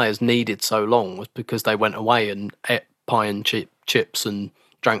reason players needed so long was because they went away and ate pie and chips and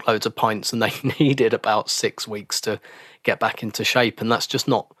drank loads of pints, and they needed about 6 weeks to get back into shape. And that's just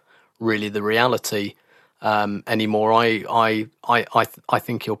not really the reality anymore. I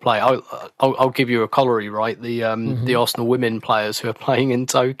think he'll play. I'll give you a corollary, right? The Arsenal women players who are playing in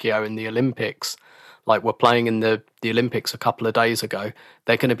Tokyo in the Olympics, like were playing in the Olympics a couple of days ago.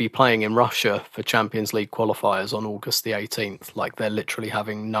 They're going to be playing in Russia for Champions League qualifiers on August the 18th. Like, they're literally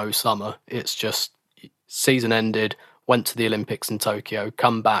having no summer. It's just season ended, went to the Olympics in Tokyo,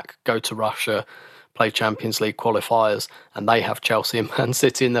 come back, go to Russia, play Champions League qualifiers, and they have Chelsea and Man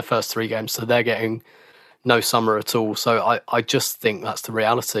City in their first 3 games. So they're getting no summer at all. So I just think that's the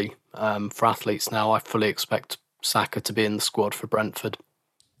reality for athletes now. I fully expect Saka to be in the squad for Brentford.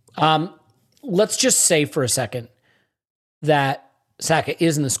 Let's just say for a second that Saka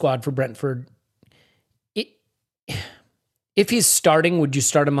is in the squad for Brentford. If he's starting, would you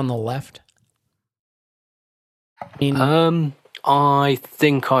start him on the left? I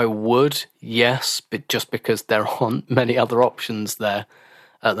think I would, yes, but just because there aren't many other options there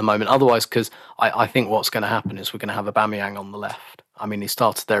at the moment. Otherwise, because I think what's going to happen is we're going to have Aubameyang on the left. I mean, he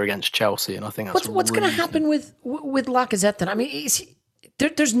started there against Chelsea, and I think that's what's going to happen with Lacazette then. I mean,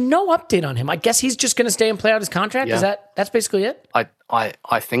 there's no update on him. I guess he's just going to stay and play out his contract. Yeah. That's basically it?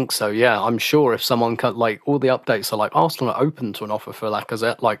 I think so, yeah. I'm sure if someone like all the updates are like Arsenal are open to an offer for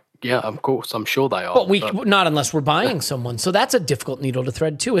Lacazette, like, yeah, of course, I'm sure they are. But not unless we're buying someone. So that's a difficult needle to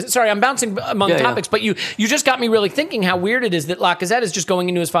thread too. Sorry, I'm bouncing among topics, but you just got me really thinking how weird it is that Lacazette is just going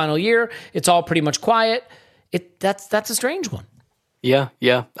into his final year. It's all pretty much quiet. That's a strange one. Yeah.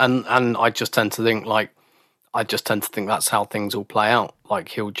 And I just tend to think that's how things will play out. Like,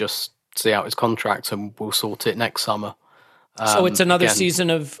 he'll just see out his contract and we'll sort it next summer. So it's another season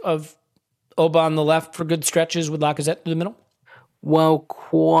of Oba on the left for good stretches with Lacazette in the middle? Well,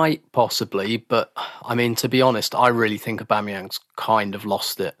 quite possibly. But, I mean, to be honest, I really think Aubameyang's kind of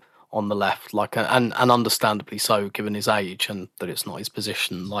lost it on the left, like, and understandably so, given his age and that it's not his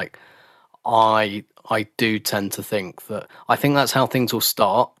position. Like, I do tend to think I think that's how things will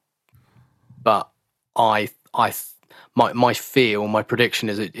start. But my prediction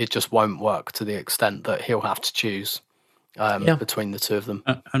is it just won't work to the extent that he'll have to choose between the two of them.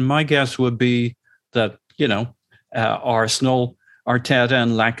 And my guess would be that, Arsenal, Arteta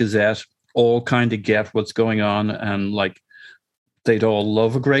and Lacazette all kind of get what's going on, and like they'd all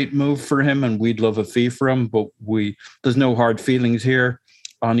love a great move for him and we'd love a fee for him, but there's no hard feelings here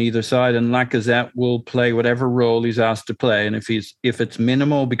on either side, and Lacazette will play whatever role he's asked to play. And if it's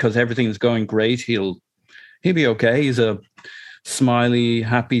minimal because everything is going great, he'll be okay. He's a smiley,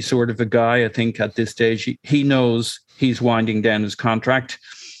 happy sort of a guy. I think at this stage, he knows he's winding down his contract.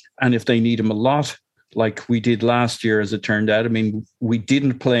 And if they need him a lot, like we did last year, as it turned out, I mean, we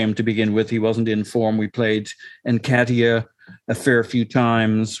didn't play him to begin with. He wasn't in form. We played Nketiah a fair few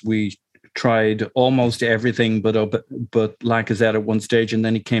times. We tried almost everything but Lacazette at one stage, and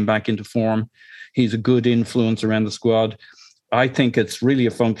then he came back into form. He's a good influence around the squad. I think it's really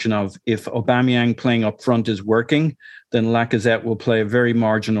a function of if Aubameyang playing up front is working, then Lacazette will play a very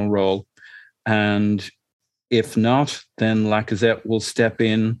marginal role. And if not, then Lacazette will step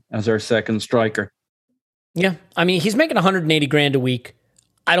in as our second striker. Yeah. I mean, he's making 180 grand a week.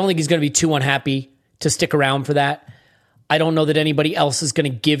 I don't think he's going to be too unhappy to stick around for that. I don't know that anybody else is going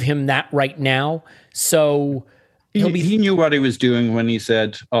to give him that right now. So he knew what he was doing when he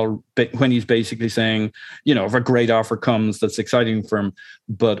said, when he's basically saying, if a great offer comes, that's exciting for him.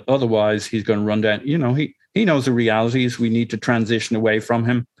 But otherwise, he's going to run down. He knows the realities. We need to transition away from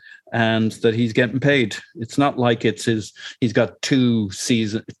him, and that he's getting paid. It's not like he's got two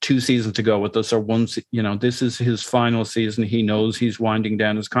seasons to go with us, or one. This is his final season. He knows he's winding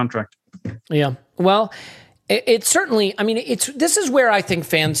down his contract. Yeah. Well, it's certainly, I mean, this is where I think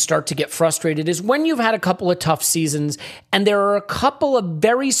fans start to get frustrated, is when you've had a couple of tough seasons and there are a couple of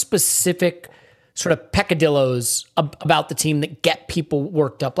very specific sort of peccadillos about the team that get people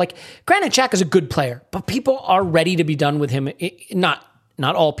worked up. Like, Granit Xhaka is a good player, but people are ready to be done with him. Not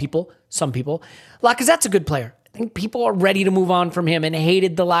all people, some people. Lacazette's a good player. I think people are ready to move on from him and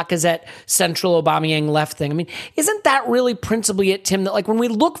hated the Lacazette central Aubameyang left thing. I mean, isn't that really principally it, Tim, that like when we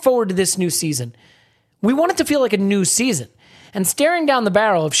look forward to this new season, we want it to feel like a new season. And staring down the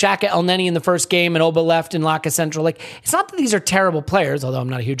barrel of Xhaka, Elneny in the first game and Oba left and Laka central, like, it's not that these are terrible players, although I'm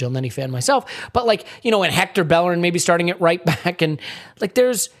not a huge Elneny fan myself, but like, and Hector Bellerin maybe starting at right back, and like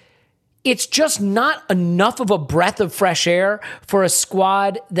it's just not enough of a breath of fresh air for a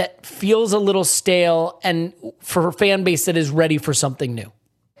squad that feels a little stale and for a fan base that is ready for something new.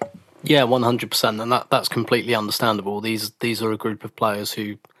 Yeah, 100%, and that's completely understandable. These are a group of players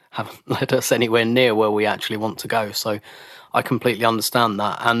who haven't led us anywhere near where we actually want to go. So I completely understand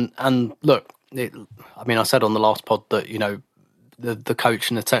that. And look, I said on the last pod that the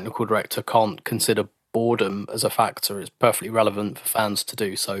coach and the technical director can't consider boredom as a factor. It's perfectly relevant for fans to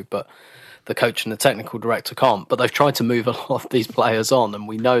do so, but the coach and the technical director can't. But they've tried to move a lot of these players on, and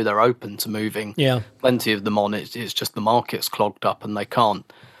we know they're open to moving plenty of them on. It's just the market's clogged up and they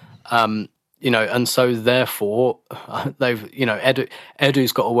can't. And so therefore they've,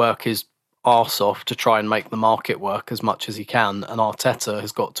 Edu's got to work his arse off to try and make the market work as much as he can, and Arteta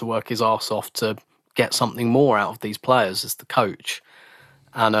has got to work his arse off to get something more out of these players as the coach.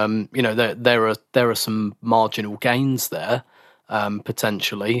 And there are some marginal gains there,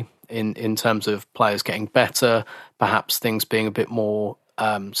 potentially in terms of players getting better, perhaps things being a bit more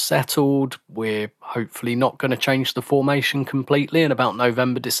settled. We're hopefully not going to change the formation completely in about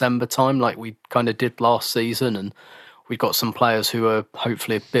November, December time like we kind of did last season, and we've got some players who are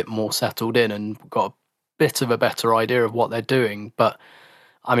hopefully a bit more settled in and got a bit of a better idea of what they're doing. But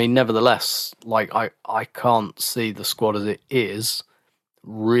nevertheless, I can't see the squad as it is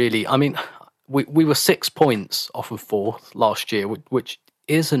really. We were 6 points off of fourth last year, which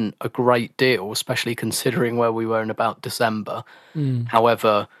isn't a great deal, especially considering where we were in about December.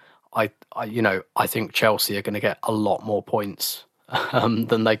 However, I think Chelsea are going to get a lot more points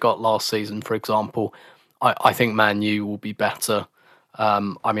than they got last season, for example. I think Man U will be better. I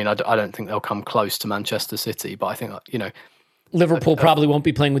don't think they'll come close to Manchester City, but I think, Liverpool probably won't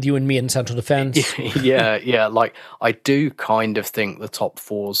be playing with you and me in central defence. Yeah. I do kind of think the top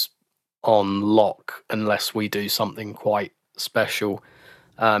four's on lock unless we do something quite special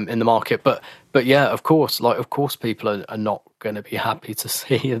in the market. But yeah, of course people are not going to be happy to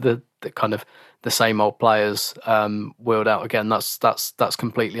see the kind of the same old players wheeled out again. That's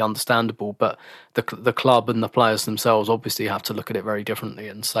completely understandable. But the club and the players themselves obviously have to look at it very differently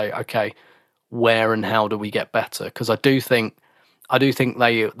and say, okay, where and how do we get better? Because I do think they've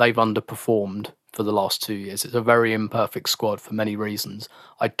underperformed for the last 2 years. It's a very imperfect squad for many reasons.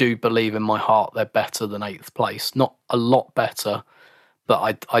 I do believe in my heart they're better than 8th place. Not a lot better,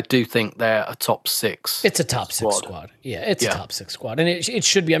 but I do think they're a top 6. It's a top 6 squad. Yeah, it's a top 6 squad. And it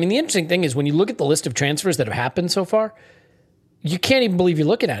should be. The interesting thing is when you look at the list of transfers that have happened so far, you can't even believe you're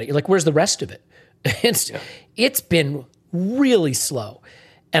looking at it. You're like, where's the rest of it? It's been really slow.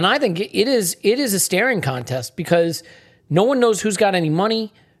 And I think it is a staring contest because no one knows who's got any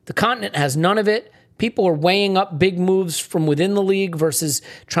money. The continent has none of it. People are weighing up big moves from within the league versus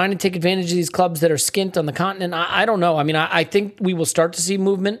trying to take advantage of these clubs that are skint on the continent. I don't know. I think we will start to see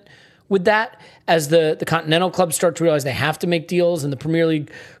movement with that as the continental clubs start to realize they have to make deals and the Premier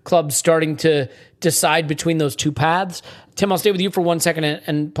League clubs starting to decide between those two paths. Tim, I'll stay with you for 1 second,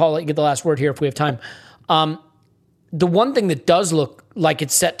 and Paul, let you get the last word here if we have time. The one thing that does look like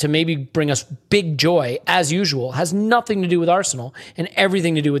it's set to maybe bring us big joy, as usual, has nothing to do with Arsenal and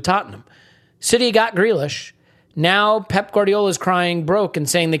everything to do with Tottenham. City got Grealish. Now Pep Guardiola is crying broke and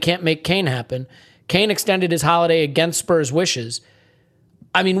saying they can't make Kane happen. Kane extended his holiday against Spurs' wishes.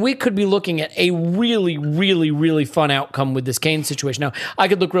 We could be looking at a really, really, really fun outcome with this Kane situation. Now, I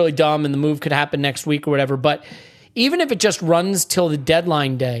could look really dumb and the move could happen next week or whatever, but even if it just runs till the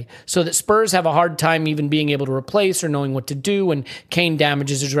deadline day so that Spurs have a hard time even being able to replace or knowing what to do and Kane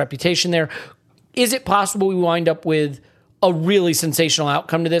damages his reputation there, is it possible we wind up with a really sensational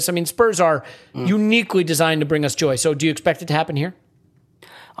outcome to this? Spurs are uniquely designed to bring us joy. So do you expect it to happen here?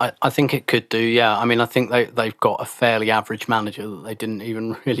 I think it could do, yeah. I think they've got a fairly average manager that they didn't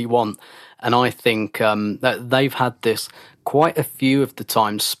even really want. And I think that they've had this quite a few of the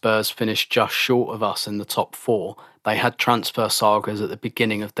times Spurs finished just short of us in the top 4. They had transfer sagas at the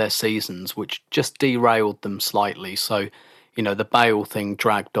beginning of their seasons, which just derailed them slightly. So, the Bale thing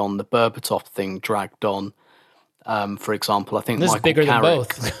dragged on, the Berbatov thing dragged on. For example, I think this Michael is bigger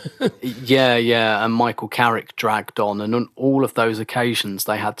Carrick, than both. yeah, and Michael Carrick dragged on, and on all of those occasions,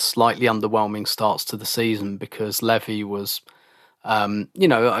 they had slightly underwhelming starts to the season because Levy was, as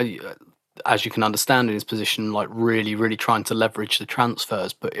you can understand in his position, like really, really trying to leverage the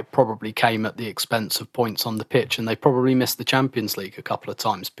transfers, but it probably came at the expense of points on the pitch, and they probably missed the Champions League a couple of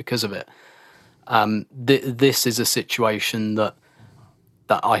times because of it. This is a situation that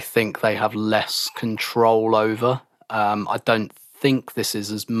I think they have less control over. I don't think this is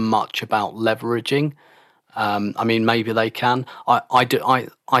as much about leveraging. Maybe they can.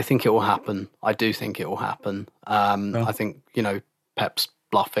 I think it will happen. I do think it will happen. I think, Pep's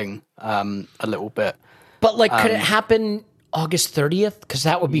bluffing a little bit. But like, could it happen August 30th? Because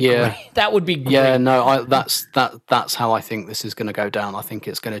that would be great. That would be great. Yeah, no, that's how I think this is going to go down. I think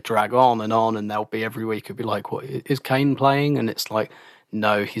it's going to drag on, and there'll be every week it'll be like, what is Kane playing? And it's like,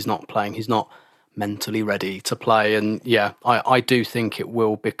 no, he's not playing. He's not mentally ready to play. And yeah, I do think it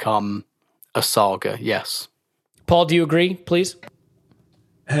will become a saga. Yes. Paul, do you agree, please?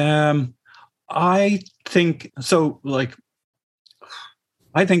 I think so. Like,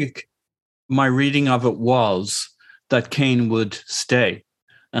 I think my reading of it was that Kane would stay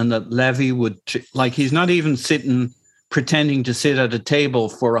and that Levy would, like, he's not even pretending to sit at a table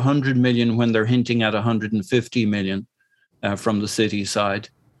for 100 million when they're hinting at 150 million from the City side.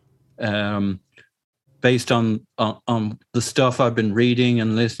 Based on the stuff I've been reading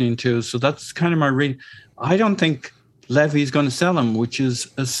and listening to. So that's kind of my reading. I don't think Levy's going to sell him, which is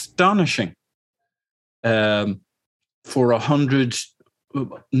astonishing. For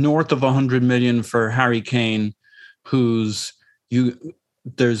north of 100 million for Harry Kane, there's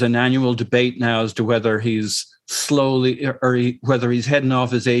an annual debate now as to whether he's slowly whether he's heading off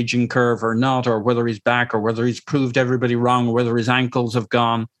his aging curve or not, or whether he's back, or whether he's proved everybody wrong, or whether his ankles have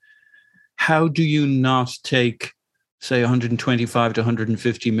gone. How do you not take, say, 125 to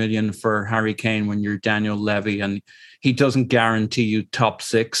 150 million for Harry Kane when you're Daniel Levy, and he doesn't guarantee you top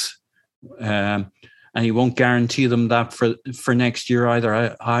six, and he won't guarantee them that for next year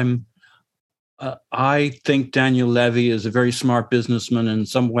either. I think Daniel Levy is a very smart businessman in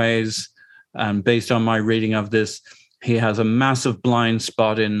some ways, and based on my reading of this, he has a massive blind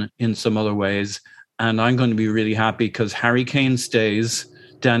spot in some other ways. And I'm going to be really happy because Harry Kane stays.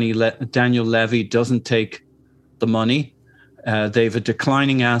 Daniel Levy doesn't take the money. They have a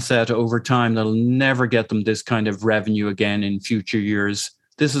declining asset over time that'll never get them this kind of revenue again in future years.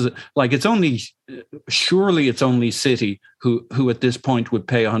 This is like, surely it's only City who at this point would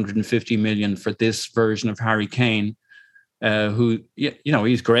pay 150 million for this version of Harry Kane, who,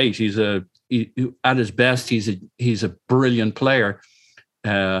 he's great. At his best, he's a brilliant player.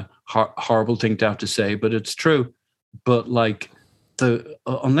 Horrible thing to have to say, but it's true. But like,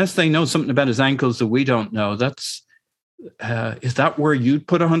 unless they know something about his ankles that we don't know, is that where you'd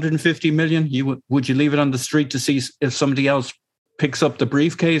put 150 million? Would you leave it on the street to see if somebody else picks up the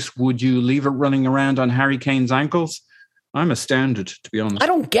briefcase? Would you leave it running around on Harry Kane's ankles? I'm astounded, to be honest. I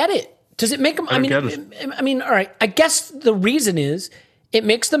don't get it. Does it make them? I mean, all right. I guess the reason is it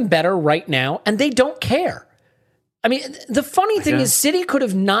makes them better right now, and they don't care. I mean, the funny thing is, City could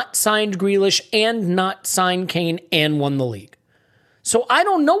have not signed Grealish and not signed Kane and won the league. So I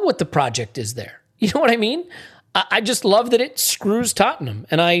don't know what the project is there. You know what I mean? I just love that it screws Tottenham.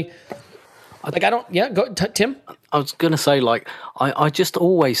 And go, Tim. I was going to say, like, I just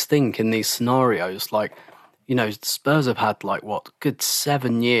always think in these scenarios, like, Spurs have had good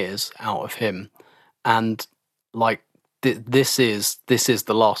 7 years out of him. And like, this is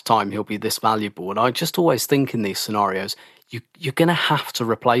the last time he'll be this valuable. And I just always think in these scenarios, you're going to have to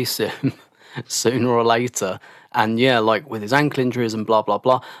replace him sooner or later. And yeah, like with his ankle injuries and blah, blah,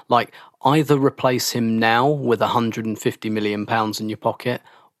 blah, like either replace him now with 150 million pounds in your pocket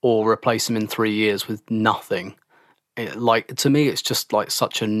or replace him in 3 years with nothing. To me, it's just like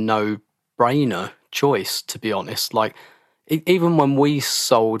such a no-brainer choice, to be honest. Like, even when we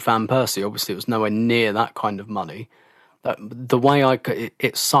sold Van Persie, obviously it was nowhere near that kind of money. The way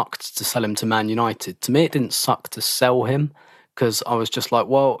it sucked to sell him to Man United. To me, it didn't suck to sell him, because I was just like,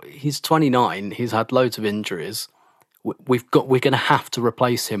 well, he's 29, he's had loads of injuries. We're going to have to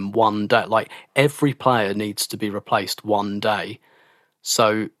replace him one day. Like, every player needs to be replaced one day.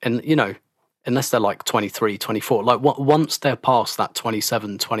 So, and unless they're like 23, 24, like once they're past that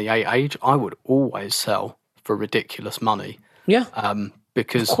 27, 28 age, I would always sell for ridiculous money. Yeah.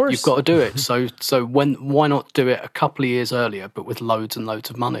 Because you've got to do it. So why not do it a couple of years earlier, but with loads and loads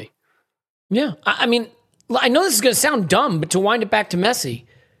of money? Yeah. I mean, I know this is going to sound dumb, but to wind it back to Messi,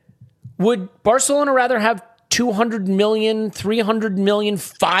 would Barcelona rather have 200 million, 300 million,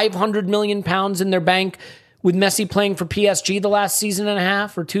 500 million pounds in their bank with Messi playing for PSG the last season and a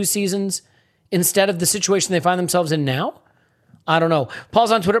half or 2 seasons instead of the situation they find themselves in now? I don't know.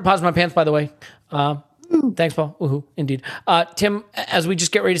 Paul's on Twitter. Pause my pants, by the way. Thanks, Paul. Woohoo, indeed. Tim, as we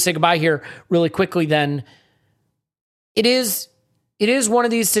just get ready to say goodbye here really quickly, then, it is one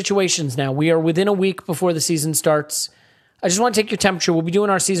of these situations now. We are within a week before the season starts. I just want to take your temperature. We'll be doing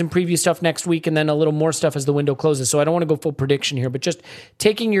our season preview stuff next week and then a little more stuff as the window closes. So I don't want to go full prediction here, but just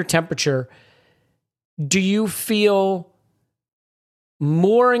taking your temperature, do you feel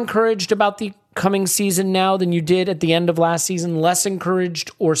more encouraged about the coming season now than you did at the end of last season? Less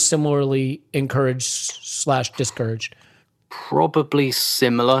encouraged, or similarly encouraged / discouraged? probably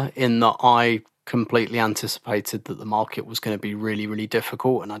similar in that I completely anticipated that the market was going to be really, really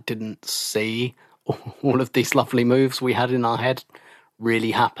difficult, and I didn't see all of these lovely moves we had in our head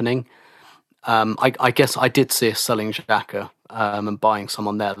really happening. I guess I did see us selling Xhaka and buying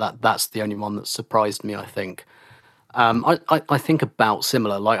someone there. That's the only one that surprised me, I think. I think about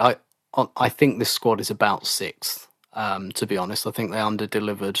similar. Like I think this squad is about sixth. To be honest, I think they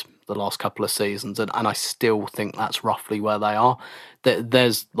under-delivered the last couple of seasons, and I still think that's roughly where they are.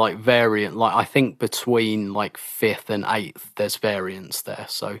 There's like variant, like I think between like fifth and eighth, there's variance there.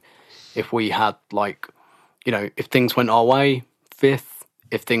 So if we had like, if things went our way, fifth.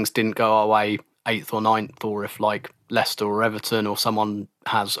 If things didn't go our way, eighth or ninth, or if like Leicester or Everton or someone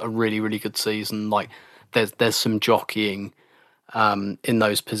has a really, really good season, like there's some jockeying in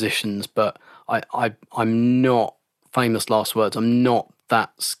those positions. But I'm not, famous last words, I'm not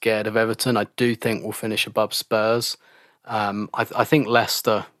that scared of Everton. I do think we'll finish above Spurs. I think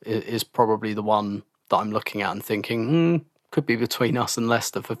Leicester is probably the one that I'm looking at and thinking, could be between us and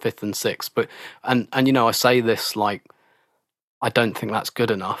Leicester for fifth and sixth. But and I say this like, I don't think that's good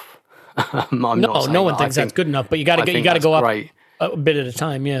enough. No one thinks that's good enough, but you got to go up great. A bit at a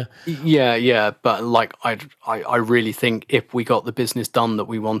time. Yeah. Yeah. But like, I really think if we got the business done that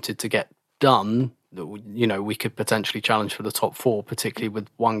we wanted to get done, we could potentially challenge for the top four, particularly with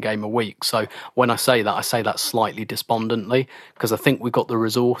one game a week. So when I say that slightly despondently, because I think we've got the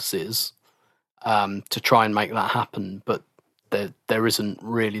resources to try and make that happen, but there isn't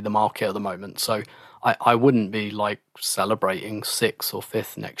really the market at the moment. So I wouldn't be like celebrating sixth or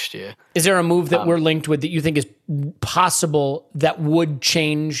fifth next year. Is there a move that we're linked with that you think is possible that would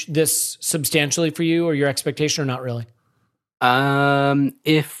change this substantially for you or your expectation, or not really?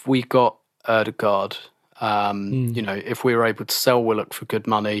 If we got Ødegaard, if we were able to sell Willock for good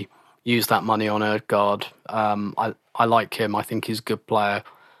money, use that money on Ødegaard, I like him. I think he's a good player.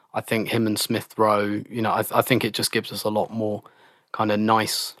 I think him and Smith Rowe, I think it just gives us a lot more kind of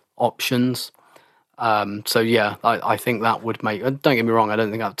nice options. So yeah, I think that would make. Don't get me wrong, I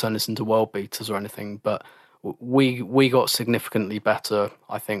don't think that would turn us into world beaters or anything, but we got significantly better,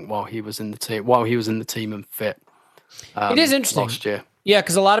 I think, while he was in the team and fit. It is interesting last year. Yeah,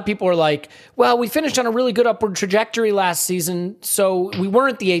 because a lot of people are like, well, we finished on a really good upward trajectory last season, so we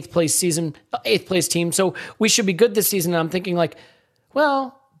weren't the eighth place team, so we should be good this season. And I'm thinking like,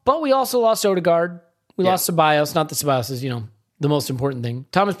 well, but we also lost Ødegaard. We lost Ceballos. Not that Ceballos is, the most important thing.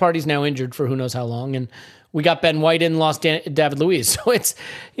 Thomas Partey's now injured for who knows how long, and we got Ben White in and lost David Luiz. So it's,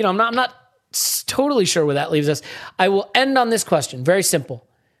 I'm not totally sure where that leaves us. I will end on this question. Very simple.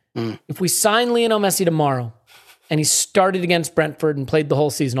 If we sign Lionel Messi tomorrow, and he started against Brentford and played the whole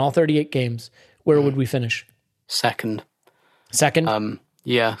season, all 38 games, where would we finish? Second. Second?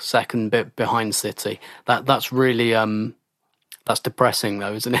 Yeah, second, bit behind City. That's really that's depressing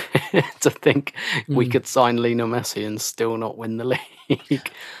though, isn't it? To think we could sign Lionel Messi and still not win the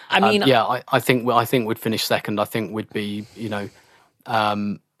league. I mean, I think we'd finish second. I think we'd be,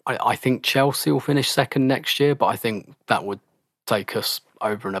 I think Chelsea will finish second next year, but I think that would take us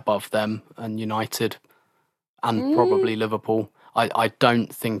over and above them and United. And probably Liverpool. I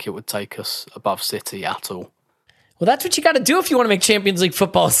don't think it would take us above City at all. Well, that's what you got to do if you want to make Champions League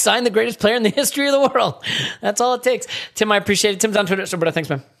football. Sign the greatest player in the history of the world. That's all it takes. Tim, I appreciate it. Tim's on Twitter. So, Roberto, thanks,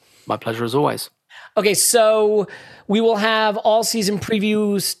 man. My pleasure as always. Okay, so we will have all season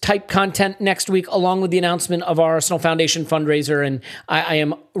previews type content next week, along with the announcement of our Arsenal Foundation fundraiser. And I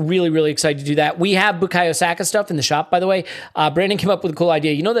am really, really excited to do that. We have Bukayo Saka stuff in the shop, by the way. Brandon came up with a cool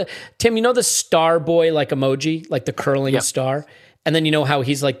idea. Tim, the star boy like emoji, like the curling star? And then how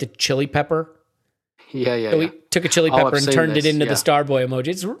he's like the chili pepper? Yeah. So we took a chili pepper and turned it into the star boy emoji.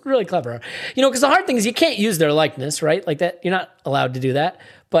 It's really clever. Because the hard thing is you can't use their likeness, right? Like that, you're not allowed to do that.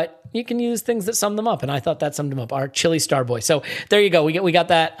 But you can use things that sum them up, and I thought that summed them up. Our chili star boy. So there you go. We got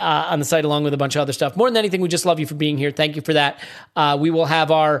that on the site along with a bunch of other stuff. More than anything, we just love you for being here. Thank you for that. We will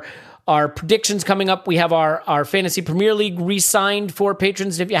have our predictions coming up. We have our Fantasy Premier League re-signed for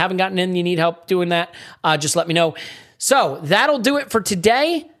patrons. If you haven't gotten in, you need help doing that, just let me know. So that'll do it for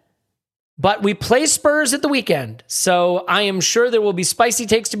today. But we play Spurs at the weekend, so I am sure there will be spicy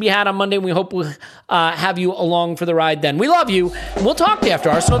takes to be had on Monday, and we hope we'll have you along for the ride then. We love you, and we'll talk to you after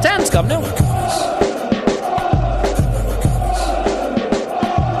Arsenal 10's come new.